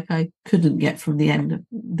felt like I couldn't get from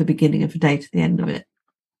the beginning of a day to the end of it.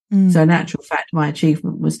 So in actual fact, my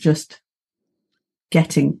achievement was just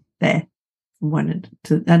getting there,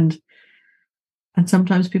 and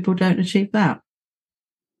sometimes people don't achieve that.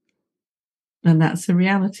 And that's a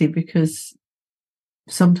reality, because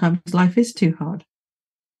sometimes life is too hard.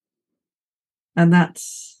 And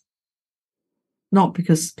that's not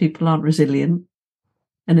because people aren't resilient,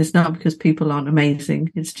 and it's not because people aren't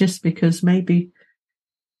amazing. It's just because maybe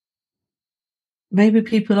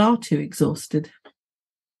people are too exhausted.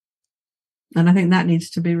 And I think that needs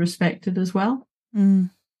to be respected as well.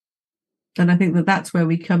 Mm. And I think that that's where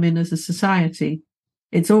we come in as a society.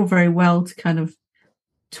 It's all very well to kind of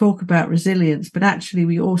talk about resilience, but actually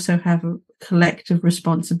we also have a collective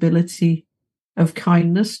responsibility of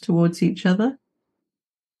kindness towards each other,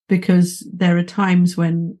 because there are times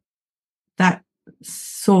when that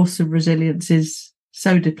source of resilience is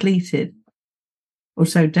so depleted or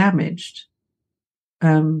so damaged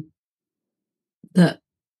that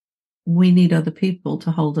we need other people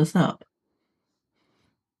to hold us up.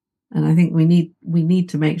 And I think we need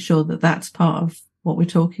to make sure that that's part of what we're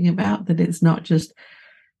talking about, that it's not just,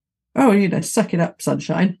 suck it up,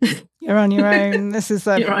 sunshine. You're on your own. This is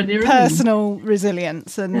a personal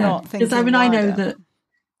resilience, and not thinking. Because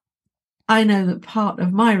I know that part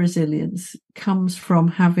of my resilience comes from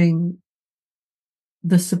having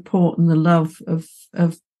the support and the love of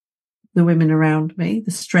the women around me,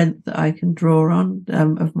 the strength that I can draw on,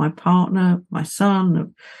 of my partner, my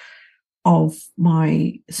son, of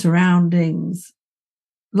my surroundings.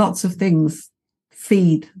 Lots of things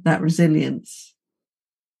feed that resilience.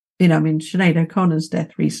 Sinead O'Connor's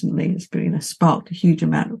death recently has been sparked a huge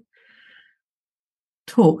amount of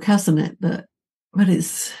talk, hasn't it? But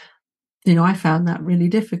it's, I found that really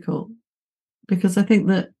difficult, because I think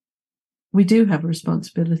that we do have a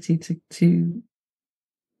responsibility to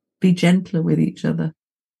be gentler with each other,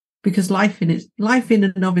 because life in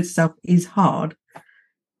and of itself is hard.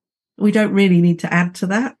 We don't really need to add to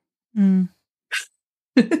that.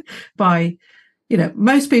 By,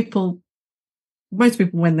 most people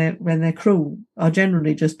when they're cruel are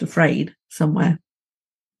generally just afraid somewhere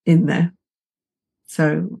in there.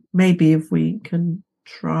 So maybe if we can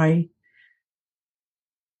try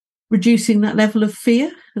reducing that level of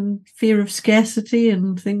fear and fear of scarcity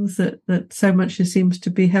and things that so much seems to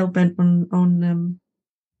be hell bent on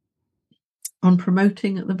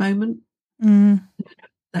promoting at the moment.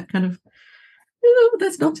 That kind of,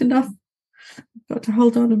 there's not enough. We've got to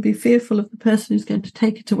hold on and be fearful of the person who's going to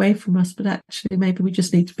take it away from us. But actually, maybe we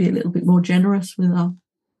just need to be a little bit more generous with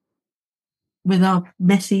our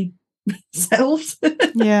messy selves.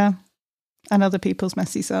 Yeah, and other people's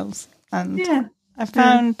messy selves. And yeah, I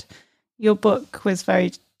found your book was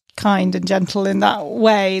very kind and gentle in that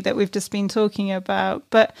way that we've just been talking about.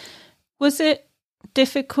 But was it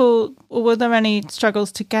difficult, or were there any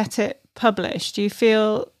struggles to get it published? Do you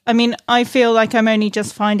feel, I feel like I'm only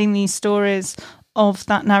just finding these stories of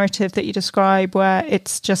that narrative that you describe, where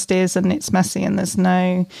it's just is and it's messy and there's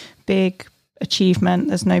no big achievement,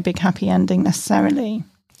 there's no big happy ending necessarily.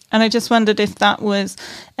 And I just wondered if that was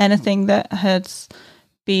anything that had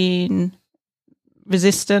been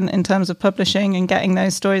resistant in terms of publishing and getting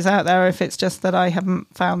those stories out there, or if it's just that I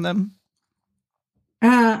haven't found them.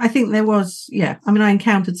 I think there was, I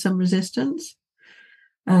encountered some resistance.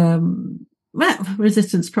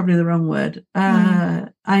 Resistance is probably the wrong word. I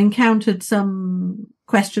encountered some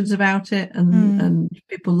questions about it, and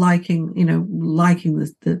people liking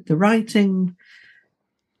the writing,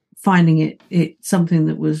 finding it something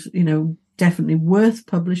that was, definitely worth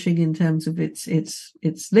publishing in terms of its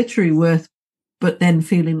literary worth, but then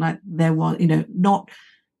feeling like there was, not.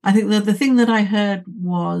 I think that the thing that I heard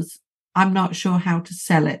was, I'm not sure how to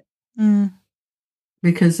sell it.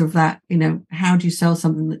 Because of that, how do you sell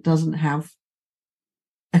something that doesn't have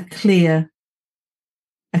a clear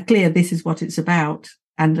this is what it's about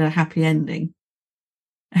and a happy ending?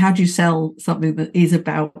 How do you sell something that is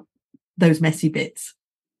about those messy bits?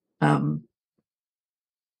 And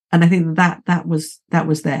I think that was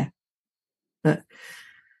there, that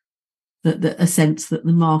a sense that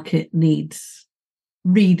the market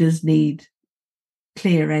readers need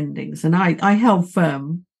clear endings, and I held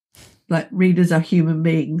firm, like, readers are human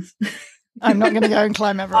beings. I'm not going to go and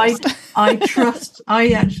climb Everest.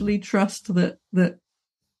 I actually trust that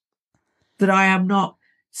I am not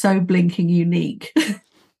so blinking unique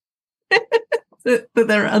that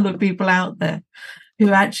there are other people out there who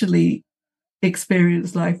actually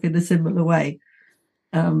experience life in a similar way.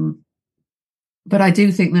 But I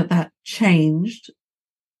do think that changed.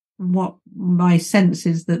 What my sense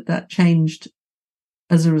is that changed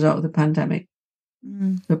as a result of the pandemic.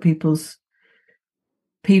 For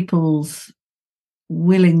people's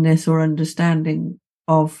willingness or understanding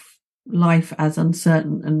of life as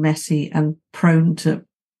uncertain and messy and prone to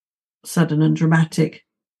sudden and dramatic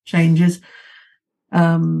changes,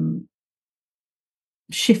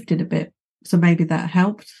 shifted a bit. So maybe that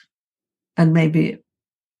helped, and maybe it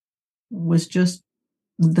was just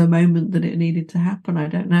the moment that it needed to happen. I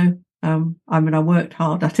don't know. I mean, I worked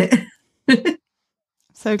hard at it.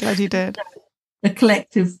 So glad you did. A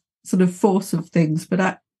collective sort of force of things,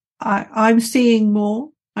 but I'm seeing more.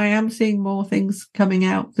 I am seeing more things coming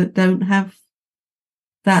out that don't have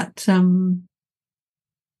that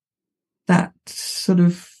that sort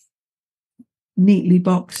of neatly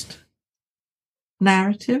boxed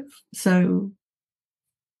narrative. So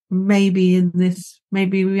maybe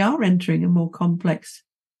we are entering a more complex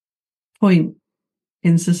point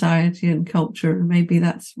in society and culture, and maybe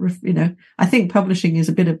that's, I think publishing is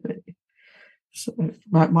a bit of it. So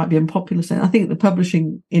might be unpopular saying. I think the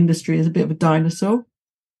publishing industry is a bit of a dinosaur.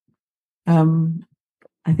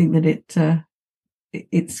 I think that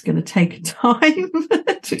it's going to take time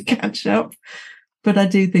to catch up, but I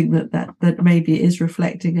do think that maybe it is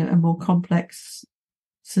reflecting a more complex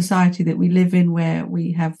society that we live in, where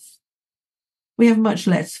we have much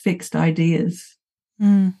less fixed ideas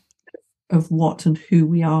of what and who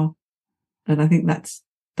we are, and I think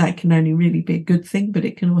that can only really be a good thing, but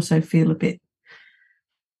it can also feel a bit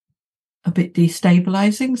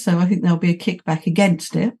destabilizing. So I think there'll be a kickback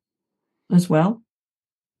against it as well.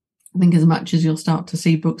 I think as much as you'll start to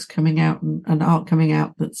see books coming out and art coming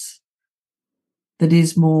out that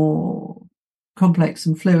is more complex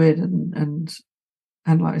and fluid and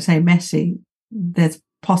like I say, messy, there's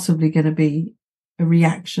possibly going to be a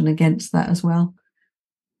reaction against that as well.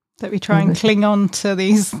 That we try and cling on to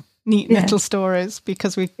these neat little stories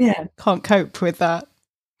because we can't cope with that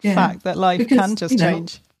fact that life can just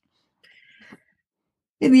change.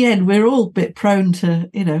 In the end, we're all a bit prone to,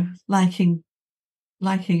 liking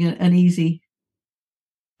an easy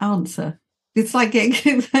answer. It's like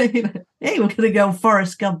getting, hey, we're going to go on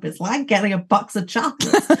Forrest Gump. It's like getting a box of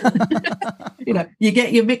chocolates. You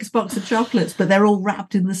get your mixed box of chocolates, but they're all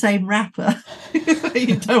wrapped in the same wrapper.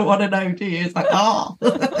 You don't want to know, do you? It's like,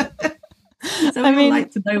 So we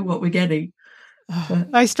like to know what we're getting.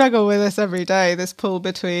 I struggle with this every day, this pull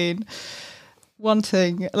between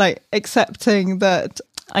wanting, accepting that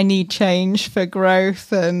I need change for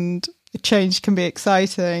growth, and change can be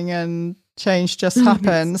exciting and change just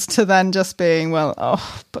happens, to then just being,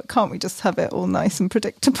 but can't we just have it all nice and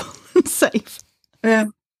predictable and safe? Yeah.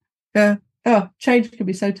 Change can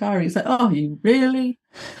be so tiring. It's like, you really?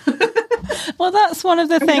 Well, that's one of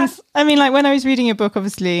the things. When I was reading your book,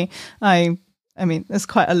 obviously, there's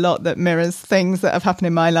quite a lot that mirrors things that have happened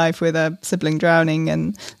in my life with a sibling drowning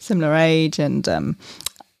and similar age and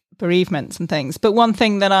bereavements and things. But one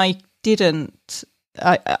thing that I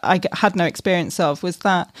had no experience of was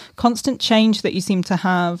that constant change that you seem to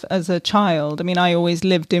have as a child. I always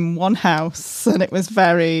lived in one house, and it was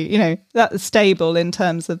very, that was stable in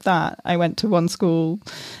terms of that. I went to one school,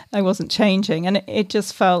 I wasn't changing. And it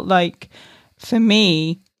just felt like, for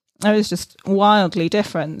me, I was just wildly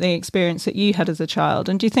different, the experience that you had as a child.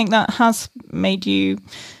 And do you think that has made you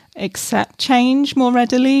accept change more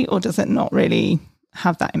readily, or does it not really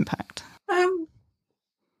have that impact?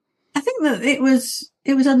 I think that it was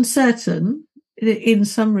uncertain in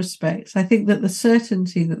some respects. I think that the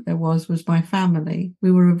certainty that there was my family.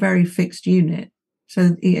 We were a very fixed unit. So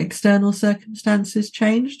the external circumstances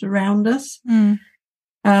changed around us. So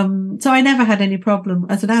I never had any problem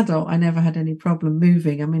as an adult. I never had any problem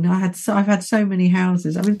moving. I've had so many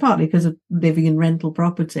houses. Partly because of living in rental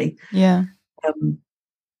property. Yeah.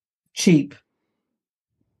 Cheap,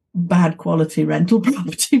 bad quality rental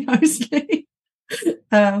property mostly.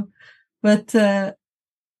 But I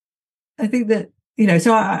think that,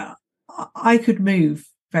 so I could move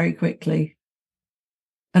very quickly,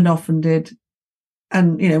 and often did,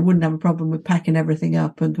 and, wouldn't have a problem with packing everything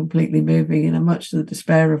up and completely moving, much to the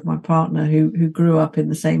despair of my partner, who grew up in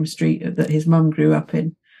the same street that his mum grew up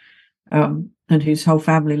in, and whose whole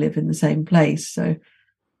family live in the same place. So,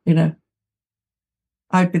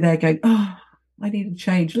 I'd be there going, I need a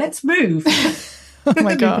change. Let's move. Oh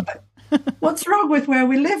my God. What's wrong with where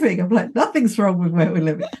we're living? I'm like, nothing's wrong with where we're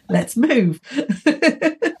living. Let's move.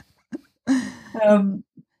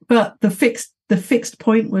 But the fixed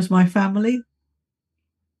point was my family.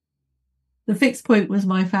 The fixed point was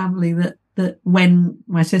my family, that when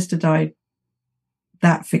my sister died,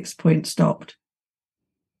 that fixed point stopped.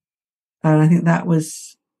 And I think that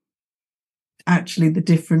was actually the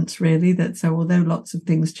difference, really. So although lots of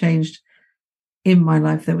things changed in my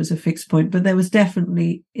life, there was a fixed point, but there was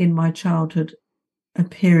definitely in my childhood a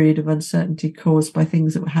period of uncertainty caused by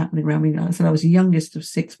things that were happening around me. Like I said, I was the youngest of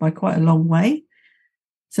 6 by quite a long way.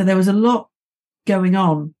 So there was a lot going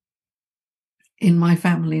on in my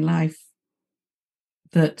family life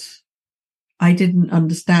that I didn't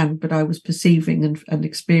understand, but I was perceiving and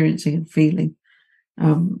experiencing and feeling.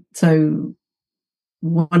 So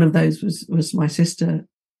one of those was my sister,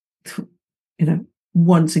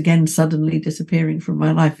 once again suddenly disappearing from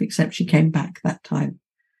my life, except she came back that time.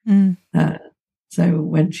 So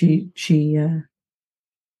when she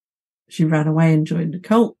ran away and joined a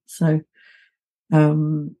cult. So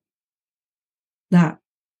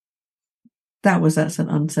that's an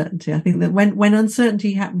uncertainty. I think that when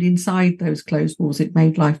uncertainty happened inside those closed walls, it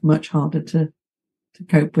made life much harder to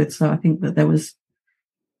cope with. So I think that there was,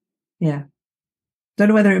 don't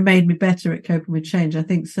know whether it made me better at coping with change. I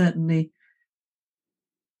think certainly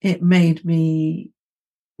it made me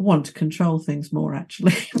want to control things more,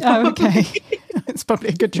 actually. Oh, okay. It's probably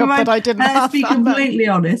a good job that I didn't have to be completely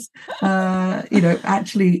honest.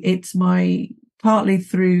 Actually, it's partly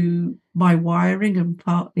through my wiring and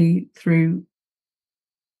partly through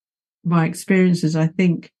my experiences. I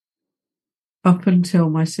think up until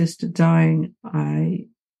my sister dying, I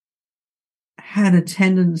had a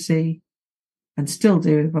tendency, and still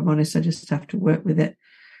do, if I'm honest, I just have to work with it,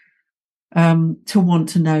 to want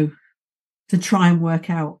to know, to try and work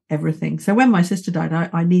out everything. So when my sister died,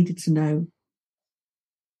 I needed to know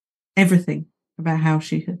everything about how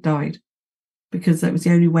she had died, because that was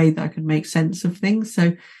the only way that I could make sense of things.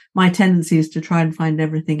 So my tendency is to try and find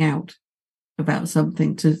everything out about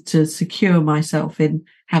something to secure myself in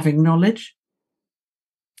having knowledge,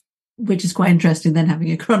 which is quite interesting then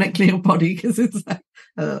having a chronically ill body, because it's like,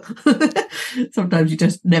 sometimes you're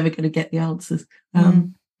just never going to get the answers.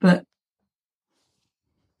 But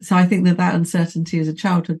so I think that uncertainty as a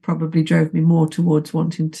childhood probably drove me more towards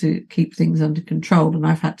wanting to keep things under control. And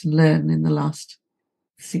I've had to learn in the last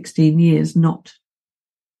 16 years not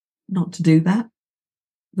to do that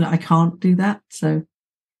I can't do that. So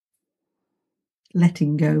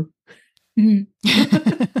letting go.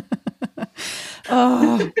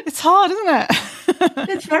 Oh, it's hard, isn't it?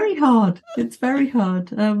 It's very hard. It's very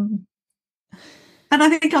hard. And I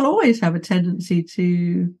think I'll always have a tendency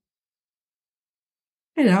to,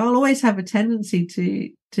 I'll always have a tendency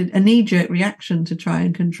to a knee-jerk reaction to try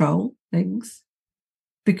and control things,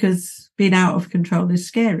 because being out of control is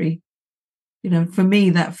scary. For me,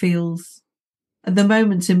 that feels, the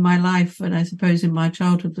moments in my life, and I suppose in my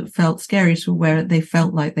childhood, that felt scariest were where they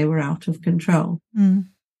felt like they were out of control.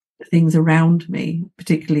 Things around me,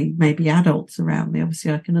 particularly maybe adults around me.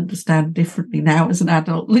 Obviously, I can understand differently now as an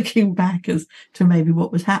adult looking back as to maybe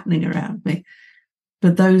what was happening around me.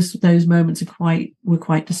 But those moments were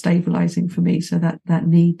quite destabilizing for me. So that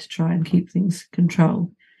need to try and keep things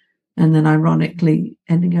controlled. And then ironically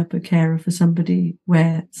ending up a carer for somebody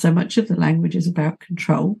where so much of the language is about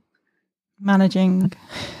control. Managing.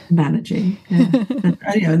 Yeah.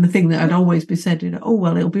 And the thing that I'd always be said, oh,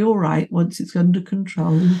 well, it'll be all right once it's under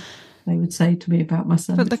control, they would say to me about my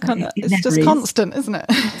son. But it's just constant, isn't it?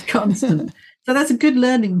 It's constant. So that's a good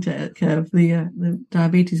learning curve, the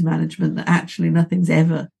diabetes management, that actually nothing's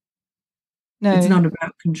ever. No. It's not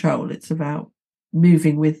about control. It's about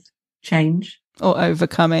moving with change. Or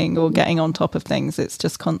overcoming or getting on top of things. It's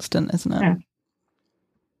just constant, isn't it? Yeah.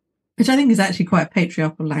 Which I think is actually quite a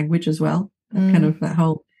patriarchal language as well. Kind of that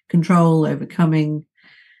whole control, overcoming,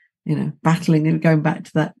 battling, and going back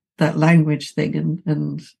to that language thing.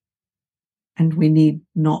 And we need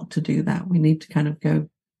not to do that. We need to kind of go,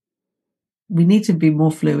 we need to be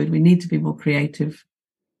more fluid. We need to be more creative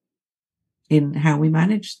in how we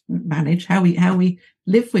manage how we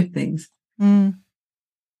live with things. I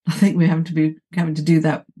think we're having to do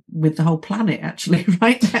that with the whole planet, actually,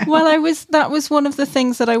 right now. Well, that was one of the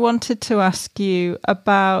things that I wanted to ask you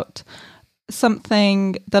about.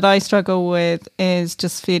 Something that I struggle with is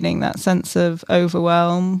just feeling that sense of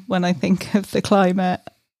overwhelm when I think of the climate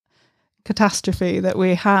catastrophe that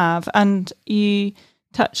we have. And you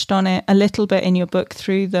touched on it a little bit in your book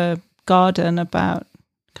Through the Garden about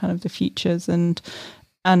kind of the futures and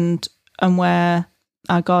where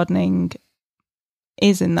our gardening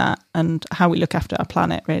is in that and how we look after our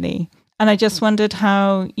planet, really. And I just wondered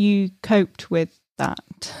how you coped with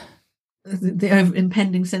that. The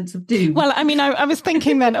impending sense of doom. Well, I mean, I was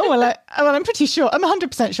thinking then, I'm pretty sure, I'm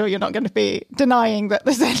 100% sure you're not going to be denying that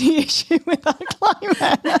there's any issue with our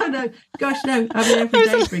climate. No, gosh, no. I mean, every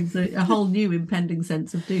day brings a whole new impending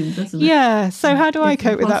sense of doom, doesn't it? Yeah, so how do I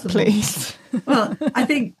cope with that, please? Well, I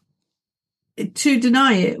think to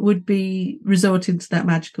deny it would be resorting to that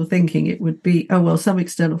magical thinking. It would be, some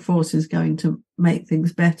external force is going to make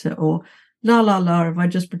things better, or la la la, if I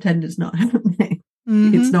just pretend it's not happening,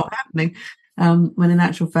 it's not happening. When in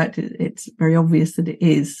actual fact, it's very obvious that it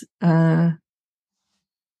is. I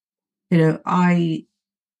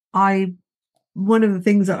one of the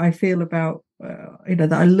things that I feel about,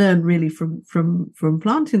 that I learned really from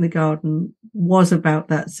planting the garden was about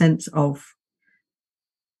that sense of,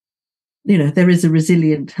 there is a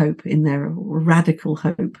resilient hope in there, or a radical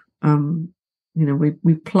hope.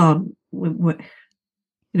 We plant.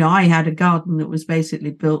 I had a garden that was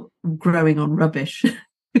basically growing on rubbish.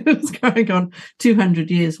 It was growing on 200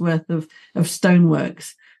 years worth of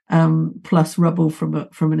stoneworks, plus rubble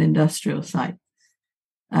from an industrial site.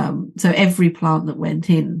 So every plant that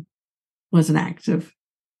went in was an act of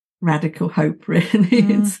radical hope,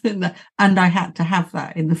 really. And I had to have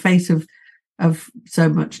that in the face of so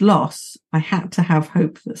much loss. I had to have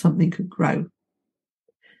hope that something could grow,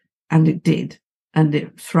 and it did, and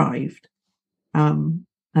it thrived. And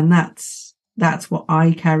that's what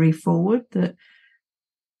I carry forward.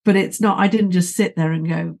 But it's not. I didn't just sit there and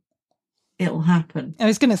go, it'll happen. I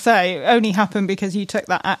was going to say, it only happened because you took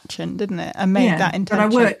that action, didn't it? And made that intention.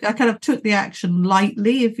 But I kind of took the action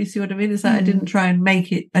lightly, if you see what I mean. Is that I didn't try and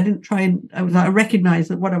make it. I didn't try and. I recognized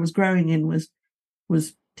that what I was growing in was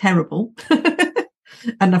terrible,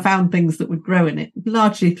 and I found things that would grow in it,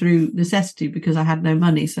 largely through necessity, because I had no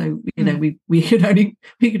money. So we could only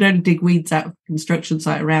dig weeds out of the construction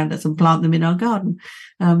site around us and plant them in our garden.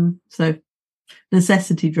 So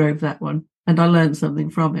necessity drove that one, and I learned something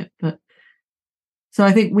from it. But so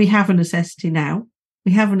I think we have a necessity now.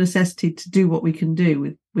 We have a necessity to do what we can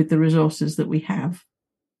do with the resources that we have,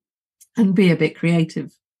 and be a bit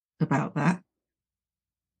creative about that.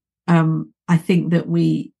 I think that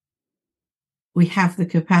we have the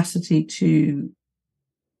capacity to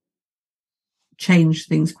change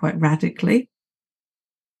things quite radically.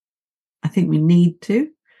 I think we need to.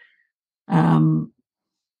 But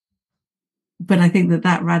I think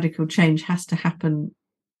that radical change has to happen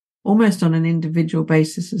almost on an individual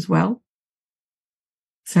basis as well.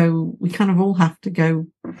 So we kind of all have to go,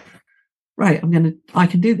 right, I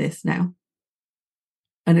can do this now.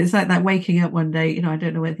 And it's like that waking up one day, I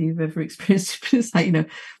don't know whether you've ever experienced it, but it's like,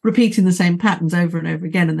 repeating the same patterns over and over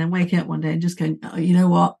again, and then waking up one day and just going, oh, you know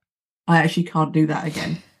what? I actually can't do that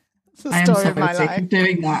again. I am so sick of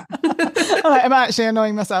doing that. I'm actually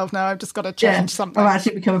annoying myself now. I've just got to change something. I've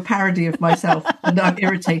actually become a parody of myself, and I'm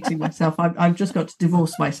irritating myself. I've just got to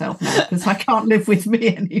divorce myself now, because I can't live with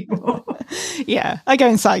me anymore. Yeah, I go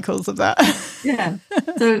in cycles of that. Yeah.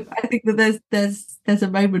 So I think that there's a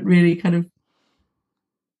moment really kind of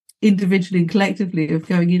individually and collectively of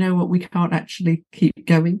going, you know what, we can't actually keep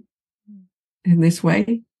going in this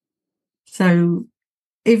way. So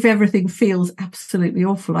if everything feels absolutely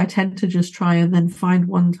awful, I tend to just try and then find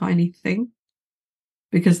one tiny thing,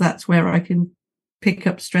 because that's where I can pick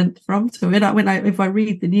up strength from. So if I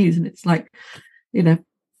read the news and it's like,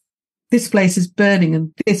 this place is burning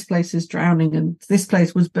and this place is drowning and this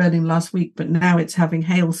place was burning last week, but now it's having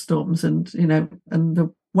hailstorms and, and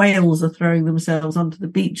the whales are throwing themselves onto the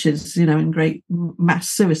beaches, in great mass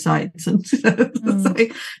suicides. And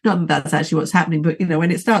not that that's actually what's happening, but,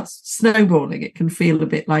 when it starts snowballing, it can feel a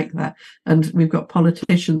bit like that. And we've got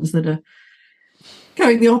politicians that are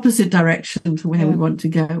going the opposite direction to where we want to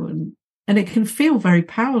go. And it can feel very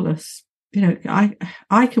powerless.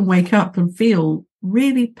 I can wake up and feel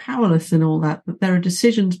really powerless in all that there are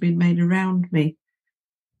decisions being made around me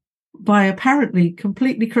by apparently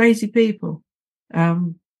completely crazy people.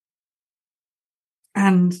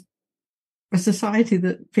 And a society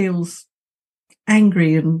that feels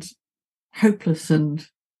angry and hopeless and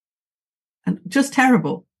just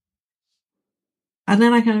terrible. And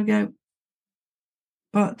then I kind of go,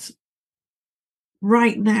 but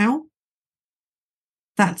right now,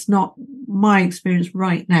 that's not my experience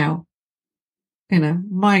right now.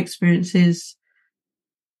 My experience is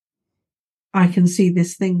I can see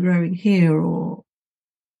this thing growing here, or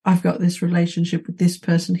I've got this relationship with this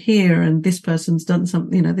person here, and this person's done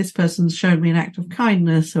something, this person's shown me an act of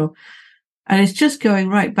kindness, and it's just going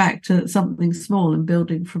right back to something small and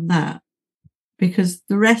building from that, because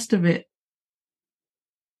the rest of it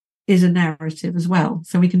is a narrative as well.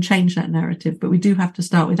 So we can change that narrative, but we do have to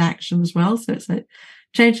start with action as well. So it's like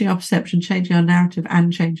changing our perception, changing our narrative,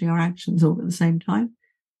 and changing our actions all at the same time.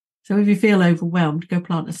 So if you feel overwhelmed, go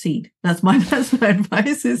plant a seed. That's my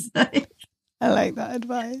advice. I like that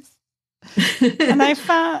advice. And I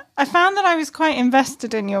found that I was quite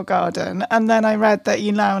invested in your garden, and then I read that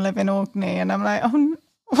you now live in Orkney, and I'm like, oh,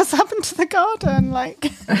 what's happened to the garden?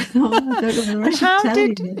 Like, I don't know. How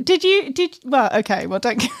did you? Well, okay, well,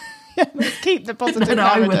 don't. Let's keep the positive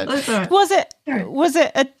narrative. Right. Was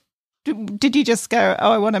it did you just go,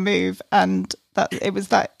 oh, I want to move, and that it was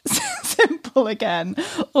that simple again?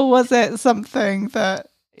 Or was it something that,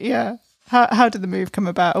 yeah, how did the move come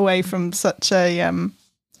about away from such a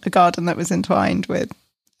garden that was entwined with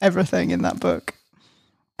everything in that book?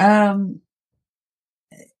 There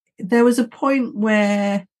was a point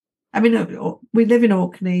where, I mean, we live in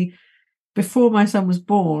Orkney. Before my son was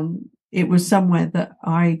born, it was somewhere that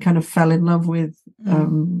I kind of fell in love with.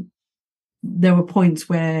 There were points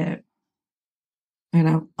where, you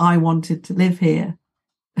know, I wanted to live here.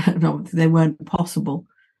 No, they weren't possible.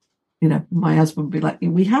 You know, my husband would be like,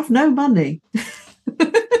 we have no money.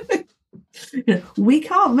 You know, we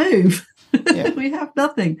can't move. Yeah. We have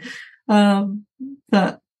nothing.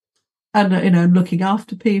 But, and, you know, looking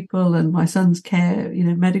after people, and my son's care, you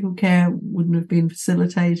know, medical care wouldn't have been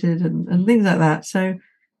facilitated, and things like that. So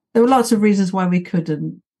there were lots of reasons why we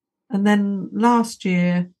couldn't. And then last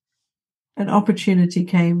year, an opportunity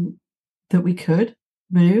came that we could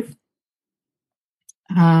move.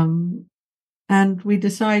 And we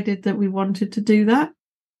decided that we wanted to do that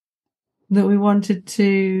we wanted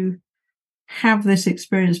to have this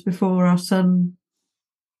experience before our son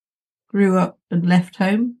grew up and left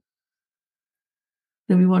home,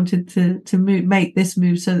 that we wanted to make this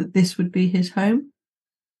move so that this would be his home.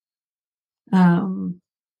 And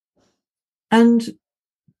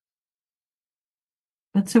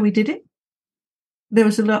so we did it. There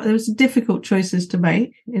was difficult choices to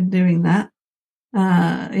make in doing that,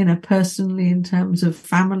 you know, personally, in terms of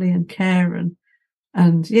family and care,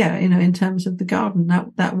 and yeah, you know, in terms of the garden,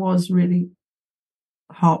 that was really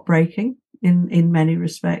heartbreaking in many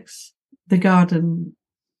respects. The garden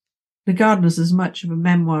is as much of a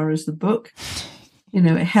memoir as the book. You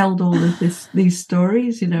know, it held all of these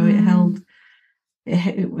stories. You know,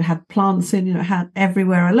 it had plants in. You know, it had,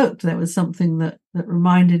 everywhere I looked, there was something that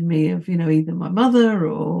reminded me of, you know, either my mother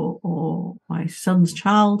or my son's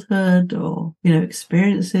childhood, or, you know,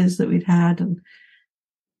 experiences that we'd had. And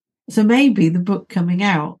so maybe the book coming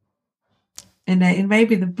out, and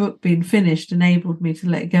maybe the book being finished, enabled me to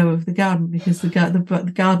let go of the garden, because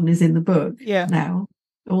the garden is in the book now.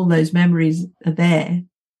 All those memories are there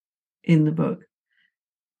in the book.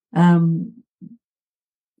 One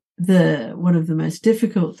of the most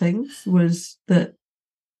difficult things was that,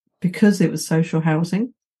 because it was social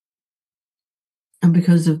housing, and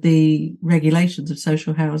because of the regulations of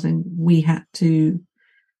social housing, we had to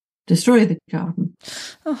destroy the garden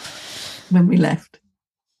when we left.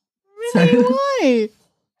 Really? So,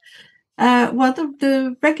 why? Well,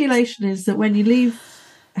 the regulation is that when you leave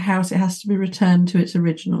a house, it has to be returned to its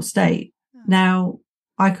original state. Oh. Now,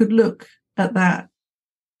 I could look at that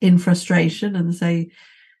in frustration and say,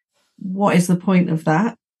 what is the point of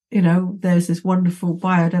that? You know, there's this wonderful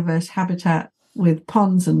biodiverse habitat with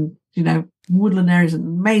ponds and, you know, woodland areas,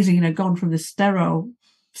 and amazing, you know, gone from this sterile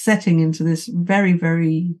setting into this very,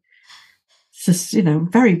 very, you know,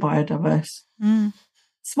 very biodiverse.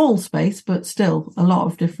 Small space, but still a lot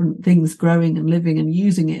of different things growing and living and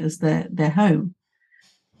using it as their home.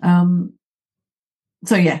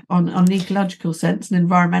 So yeah, on an ecological sense, an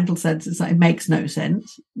environmental sense, it's like, it makes no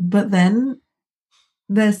sense. But then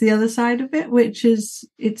there's the other side of it, which is,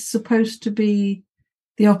 it's supposed to be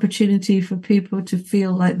the opportunity for people to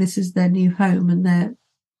feel like this is their new home and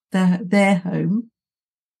their home.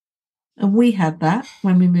 And we had that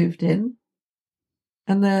when we moved in,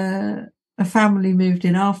 and a family moved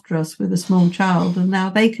in after us with a small child, and now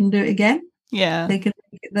they can do it again. Yeah, they can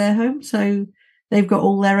make it their home, so they've got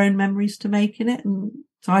all their own memories to make in it. And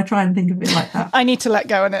so I try and think of it like that. I need to let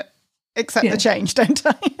go in it, accept the change, don't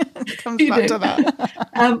I? It comes back to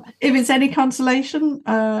that. If it's any consolation,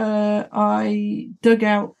 I dug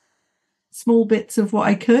out small bits of what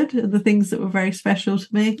I could, and the things that were very special to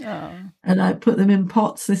me, and I put them in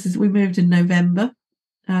pots. We moved in November.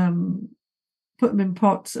 Put them in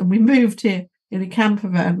pots, and we moved here in a camper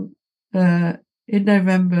van in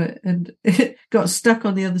November, and it got stuck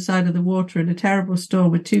on the other side of the water in a terrible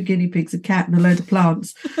storm with 2 guinea pigs, a cat, and a load of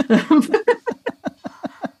plants.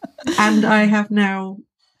 And I have now,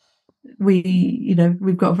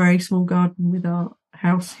 we've got a very small garden with our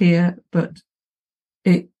house here, but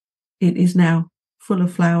it is now full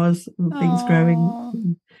of flowers and things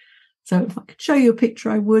growing. So if I could show you a picture,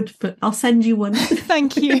 I would, but I'll send you one.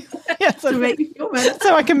 Thank you. Yes, to make you feel better.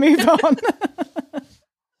 So I can move on.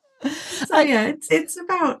 So yeah, it's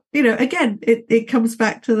about, you know, again, it comes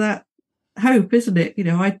back to that hope, isn't it? You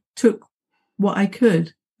know, I took what I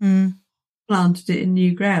could, planted it in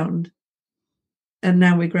new ground, and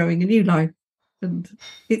now we're growing a new life, and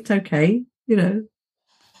it's okay, you know.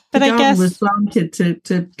 But the garden was planted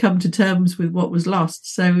to come to terms with what was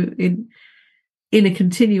lost. So in a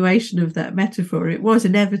continuation of that metaphor, it was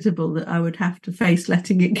inevitable that I would have to face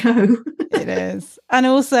letting it go. It is. And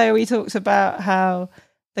also we talked about how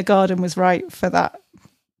the garden was right for that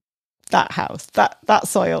house, that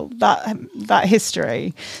soil, that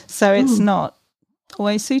history. So it's not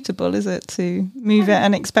always suitable, is it, to move it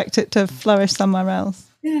and expect it to flourish somewhere else?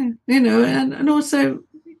 Yeah, and also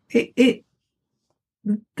the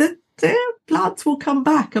plants will come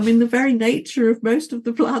back. I mean, the very nature of most of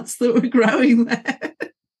the plants that were growing there.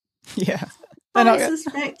 Yeah. I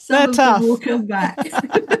suspect some of them will come back.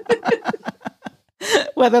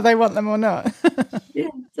 Whether they want them or not. Yeah,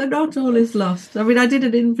 so not all is lost. I mean, I did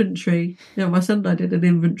an inventory. My son and I did an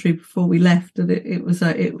inventory before we left, and it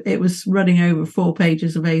was running over 4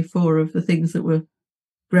 pages of A4 of the things that were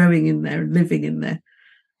growing in there and living in there,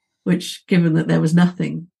 which, given that there was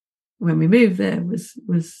nothing when we moved there, was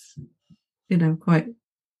quite.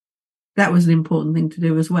 That was an important thing to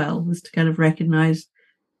do as well, was to kind of recognise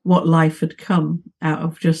what life had come out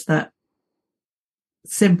of just that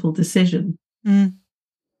simple decision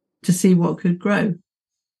to see what could grow.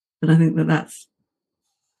 And I think that's,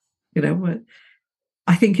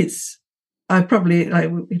 I think I probably,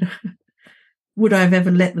 would I have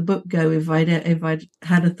ever let the book go if I'd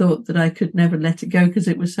had a thought that I could never let it go because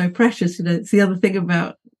it was so precious? It's the other thing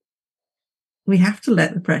about, we have to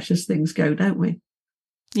let the precious things go, don't we?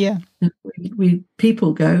 Yeah. We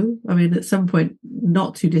people go. I mean, at some point,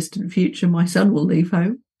 not too distant future, my son will leave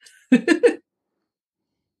home.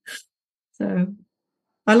 So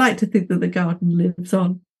I like to think that the garden lives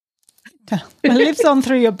on. Well, it lives on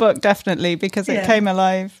through your book, definitely, because it came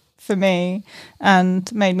alive for me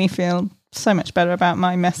and made me feel so much better about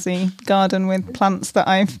my messy garden with plants that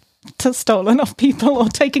I've stolen off people or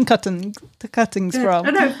taken cuttings from.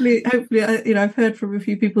 And hopefully, I've heard from a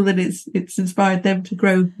few people that it's inspired them to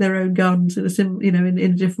grow their own gardens in a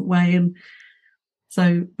different way, and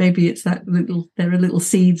so maybe it's there are little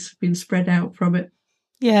seeds being spread out from it.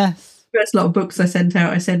 Yes. First lot of books I sent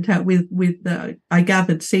out with I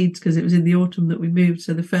gathered seeds because it was in the autumn that we moved.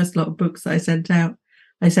 So the first lot of books that I sent out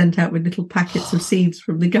with little packets of seeds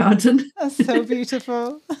from the garden. That's so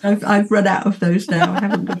beautiful. I've run out of those now. I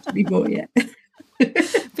haven't got any more yet.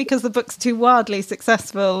 Because the book's too wildly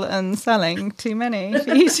successful and selling too many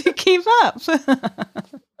for you to keep up.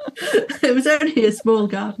 It was only a small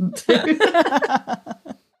garden too.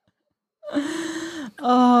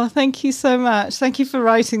 Oh, thank you so much. Thank you for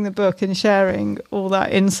writing the book and sharing all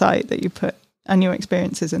that insight that you put and your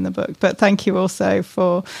experiences in the book. But thank you also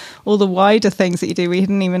for all the wider things that you do. We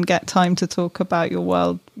didn't even get time to talk about your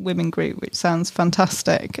World Women Group, which sounds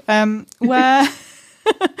fantastic. Where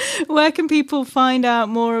can people find out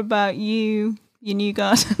more about you, your new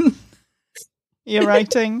garden, your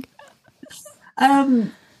writing?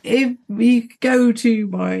 If you go to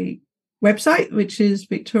my website, which is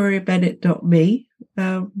victoriabennet.me,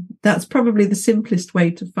 that's probably the simplest way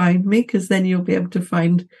to find me, because then you'll be able to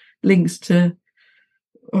find links to,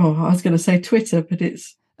 I was going to say Twitter, but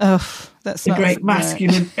it's that's the great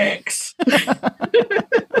masculine X.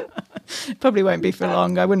 Probably won't be for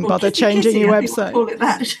long. I wouldn't bother changing your website. We'll call it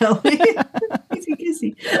that, shall we?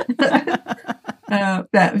 Kissy.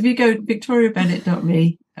 If you go to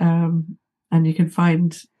victoriabennet.me, and you can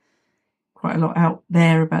find quite a lot out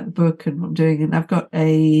there about the book and what I'm doing. And I've got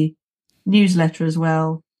a newsletter as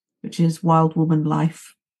well, which is Wild Woman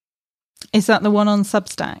Life. Is that the one on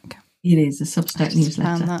Substack? It is a Substack newsletter.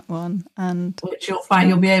 Found that one, and which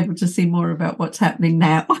you'll be able to see more about what's happening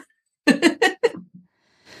now.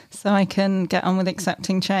 So I can get on with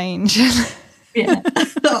accepting change. Yeah,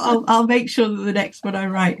 I'll make sure that the next one I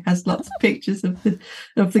write has lots of pictures of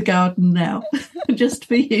the garden now, just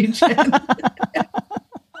for you, Jen.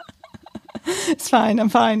 It's fine. I'm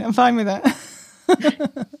fine with it.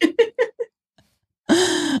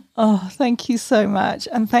 Oh, thank you so much.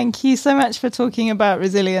 And thank you so much for talking about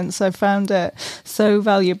resilience. I found it so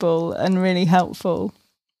valuable and really helpful.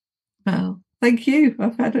 Well, thank you.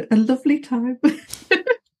 I've had a lovely time.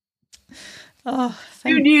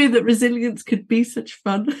 Who knew that resilience could be such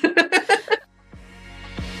fun?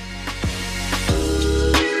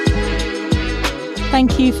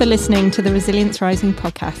 Thank you for listening to the Resilience Rising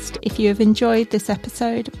podcast. If you have enjoyed this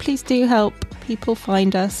episode, please do help people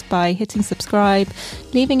find us by hitting subscribe,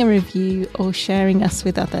 leaving a review, or sharing us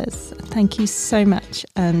with others. Thank you so much,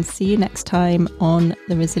 and see you next time on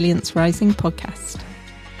the Resilience Rising podcast.